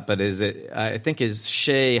me, Scott, but I think is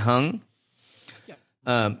Shea Hung.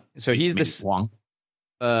 So he's the Wong.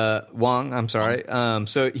 Wong, I'm sorry.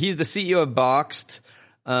 So he's the CEO of Boxed.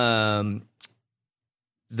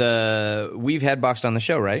 We've had Boxed on the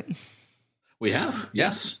show, right? We have,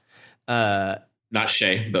 yes. Not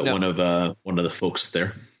Shay, but no. one of the folks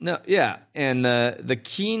there. No, yeah, and the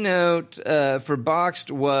keynote for Boxed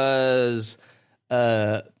was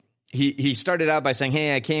he started out by saying,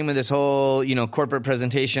 "Hey, I came with this whole corporate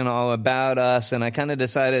presentation all about us," and I kind of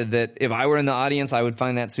decided that if I were in the audience, I would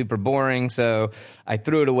find that super boring, so I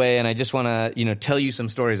threw it away, and I just want to tell you some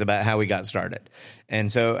stories about how we got started.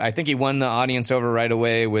 And so I think he won the audience over right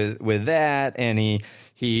away with that, and he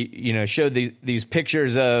showed these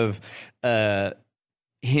pictures of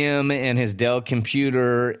him and his Dell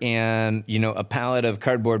computer and, a pallet of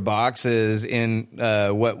cardboard boxes in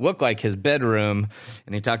what looked like his bedroom.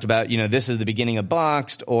 And he talked about, this is the beginning of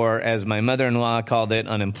Boxed, or as my mother-in-law called it,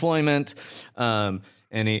 unemployment.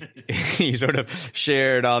 And he sort of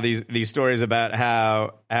shared all these stories about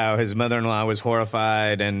how his mother-in-law was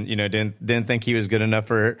horrified and didn't think he was good enough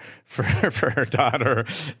for her daughter,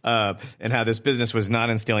 and how this business was not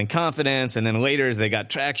instilling confidence. And then later, as they got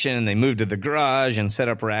traction, they moved to the garage and set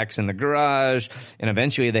up racks in the garage, and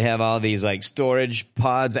eventually they have all these like storage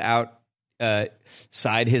pods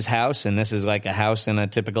outside his house, and this is like a house in a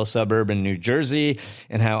typical suburb in New Jersey,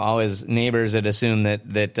 and how all his neighbors had assumed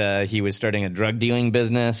that he was starting a drug dealing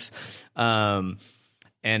business. And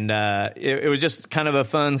it was just kind of a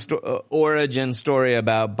fun origin story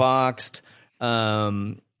about Boxed.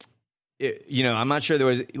 I'm not sure there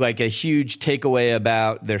was like a huge takeaway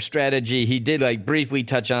about their strategy. He did like briefly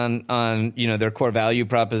touch on their core value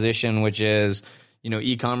proposition, which is,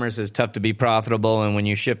 e-commerce is tough to be profitable, and when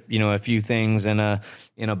you ship, a few things in a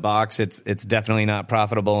box, it's definitely not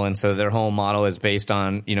profitable. And so their whole model is based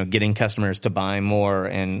on, getting customers to buy more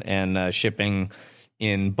and shipping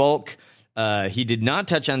in bulk. He did not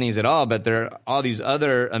touch on these at all, but there are all these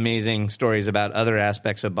other amazing stories about other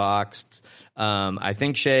aspects of Boxed. I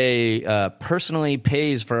think Shay personally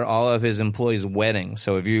pays for all of his employees' weddings.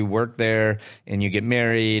 So if you work there and you get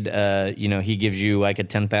married, he gives you like a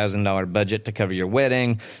 $10,000 budget to cover your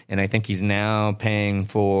wedding. And I think he's now paying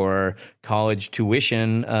for college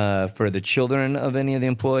tuition for the children of any of the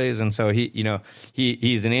employees. And so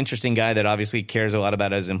he's an interesting guy that obviously cares a lot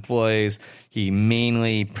about his employees. He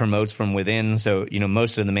mainly promotes from within. So,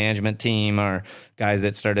 most of the management team are guys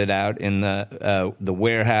that started out in the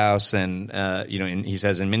warehouse, and and he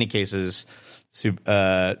says in many cases, people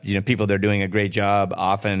that are doing a great job,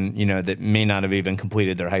 often that may not have even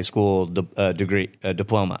completed their high school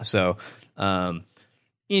diploma. So,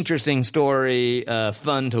 interesting story,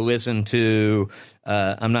 fun to listen to.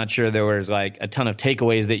 I'm not sure there was like a ton of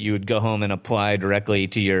takeaways that you would go home and apply directly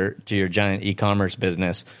to your giant e-commerce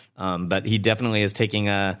business, but he definitely is taking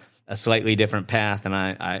a slightly different path, and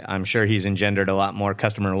I'm sure he's engendered a lot more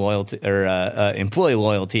customer loyalty or employee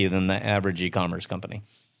loyalty than the average e-commerce company.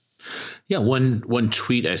 Yeah, one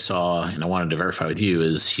tweet I saw, and I wanted to verify with you,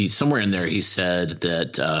 is somewhere in there he said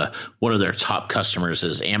that one of their top customers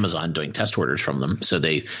is Amazon doing test orders from them. So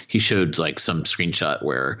he showed like some screenshot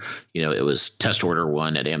where it was test order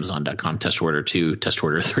 1 at Amazon.com, test order 2, test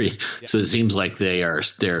order 3. Yeah. So it seems like they're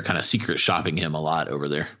kind of secret shopping him a lot over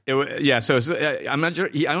there. So I'm not sure.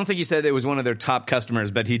 I don't think he said it was one of their top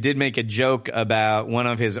customers, but he did make a joke about one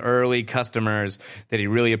of his early customers that he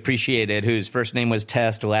really appreciated, whose first name was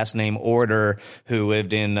Test, last name Order, who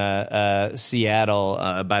lived in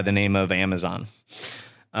Seattle by the name of Amazon.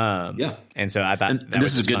 And so I thought and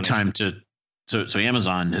this is a good time to. So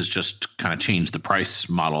Amazon has just kind of changed the price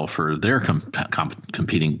model for their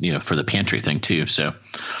competing, for the pantry thing too. So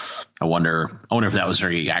I wonder if that was their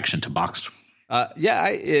reaction to Boxed.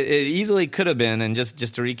 It easily could have been. And just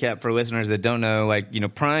to recap for listeners that don't know,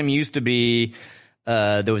 Prime used to be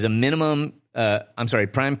there was a minimum.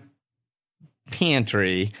 Prime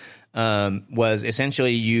Pantry was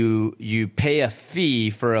essentially you pay a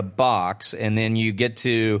fee for a box, and then you get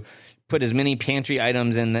to put as many pantry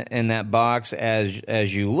items in that box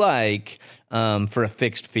as you like for a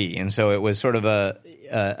fixed fee. And so it was sort of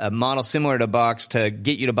a model similar to Box to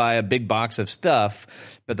get you to buy a big box of stuff.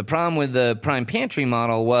 But the problem with the Prime Pantry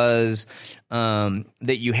model was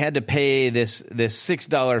that you had to pay this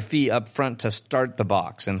 $6 fee up front to start the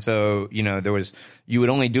box. And so, you would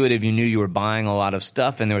only do it if you knew you were buying a lot of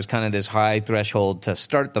stuff, and there was kind of this high threshold to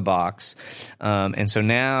start the box. And so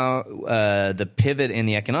now the pivot in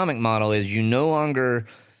the economic model is you no longer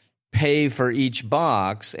pay for each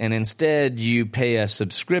box, and instead you pay a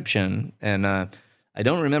subscription. And I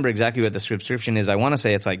don't remember exactly what the subscription is. I want to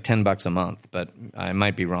say it's like $10 a month, but I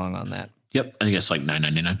might be wrong on that. Yep, I think it's like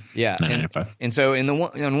 $9.99. Yeah, $9.95. And so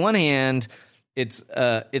on one hand, it's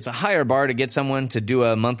a higher bar to get someone to do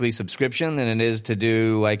a monthly subscription than it is to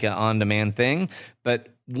do like an on-demand thing. But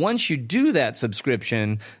once you do that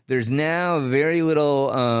subscription, there's now very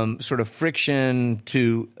little sort of friction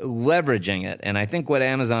to leveraging it. And I think what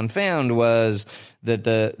Amazon found was that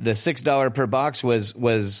the $6 per box was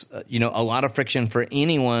a lot of friction for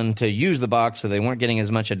anyone to use the box, so they weren't getting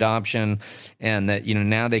as much adoption, and that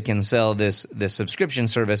now they can sell this subscription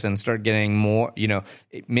service and start getting more,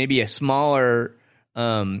 maybe a smaller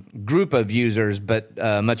group of users, but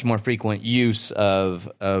much more frequent use of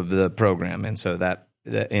the program. And so that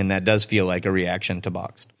does feel like a reaction to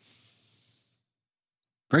Boxed.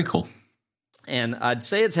 Very cool. And I'd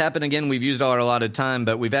say it's happened again. We've used all our allotted time,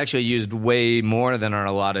 but we've actually used way more than our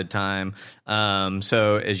allotted time.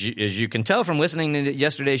 So as you can tell from listening to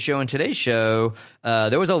yesterday's show and today's show,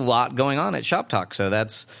 there was a lot going on at ShopTalk. So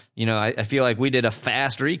that's, I feel like we did a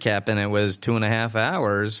fast recap, and it was 2.5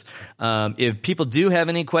 hours. If people do have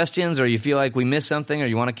any questions, or you feel like we missed something, or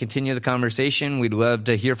you want to continue the conversation, we'd love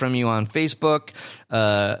to hear from you on Facebook.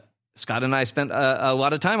 Scott and I spent a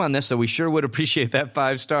lot of time on this, so we sure would appreciate that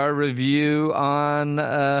 5-star review on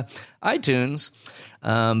iTunes.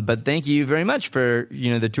 But thank you very much for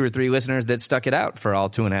the 2 or 3 listeners that stuck it out for all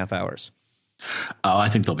 2.5 hours. Oh, I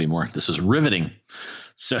think there'll be more. This is riveting.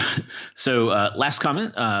 So last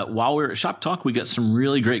comment, while we're at Shop Talk, we got some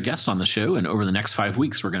really great guests on the show. And over the next 5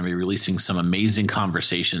 weeks, we're going to be releasing some amazing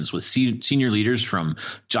conversations with senior leaders from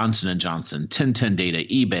Johnson & Johnson, 1010 Data,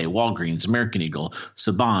 eBay, Walgreens, American Eagle,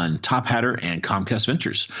 Saban, Top Hatter, and Comcast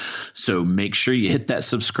Ventures. So make sure you hit that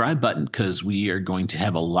subscribe button, because we are going to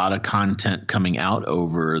have a lot of content coming out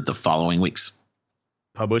over the following weeks.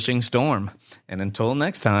 Publishing Storm. And until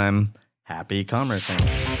next time, happy commercing.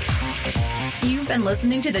 You've been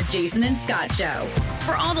listening to The Jason and Scott Show.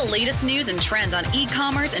 For all the latest news and trends on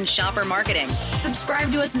e-commerce and shopper marketing,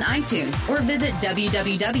 subscribe to us on iTunes or visit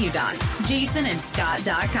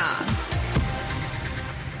www.jasonandscott.com.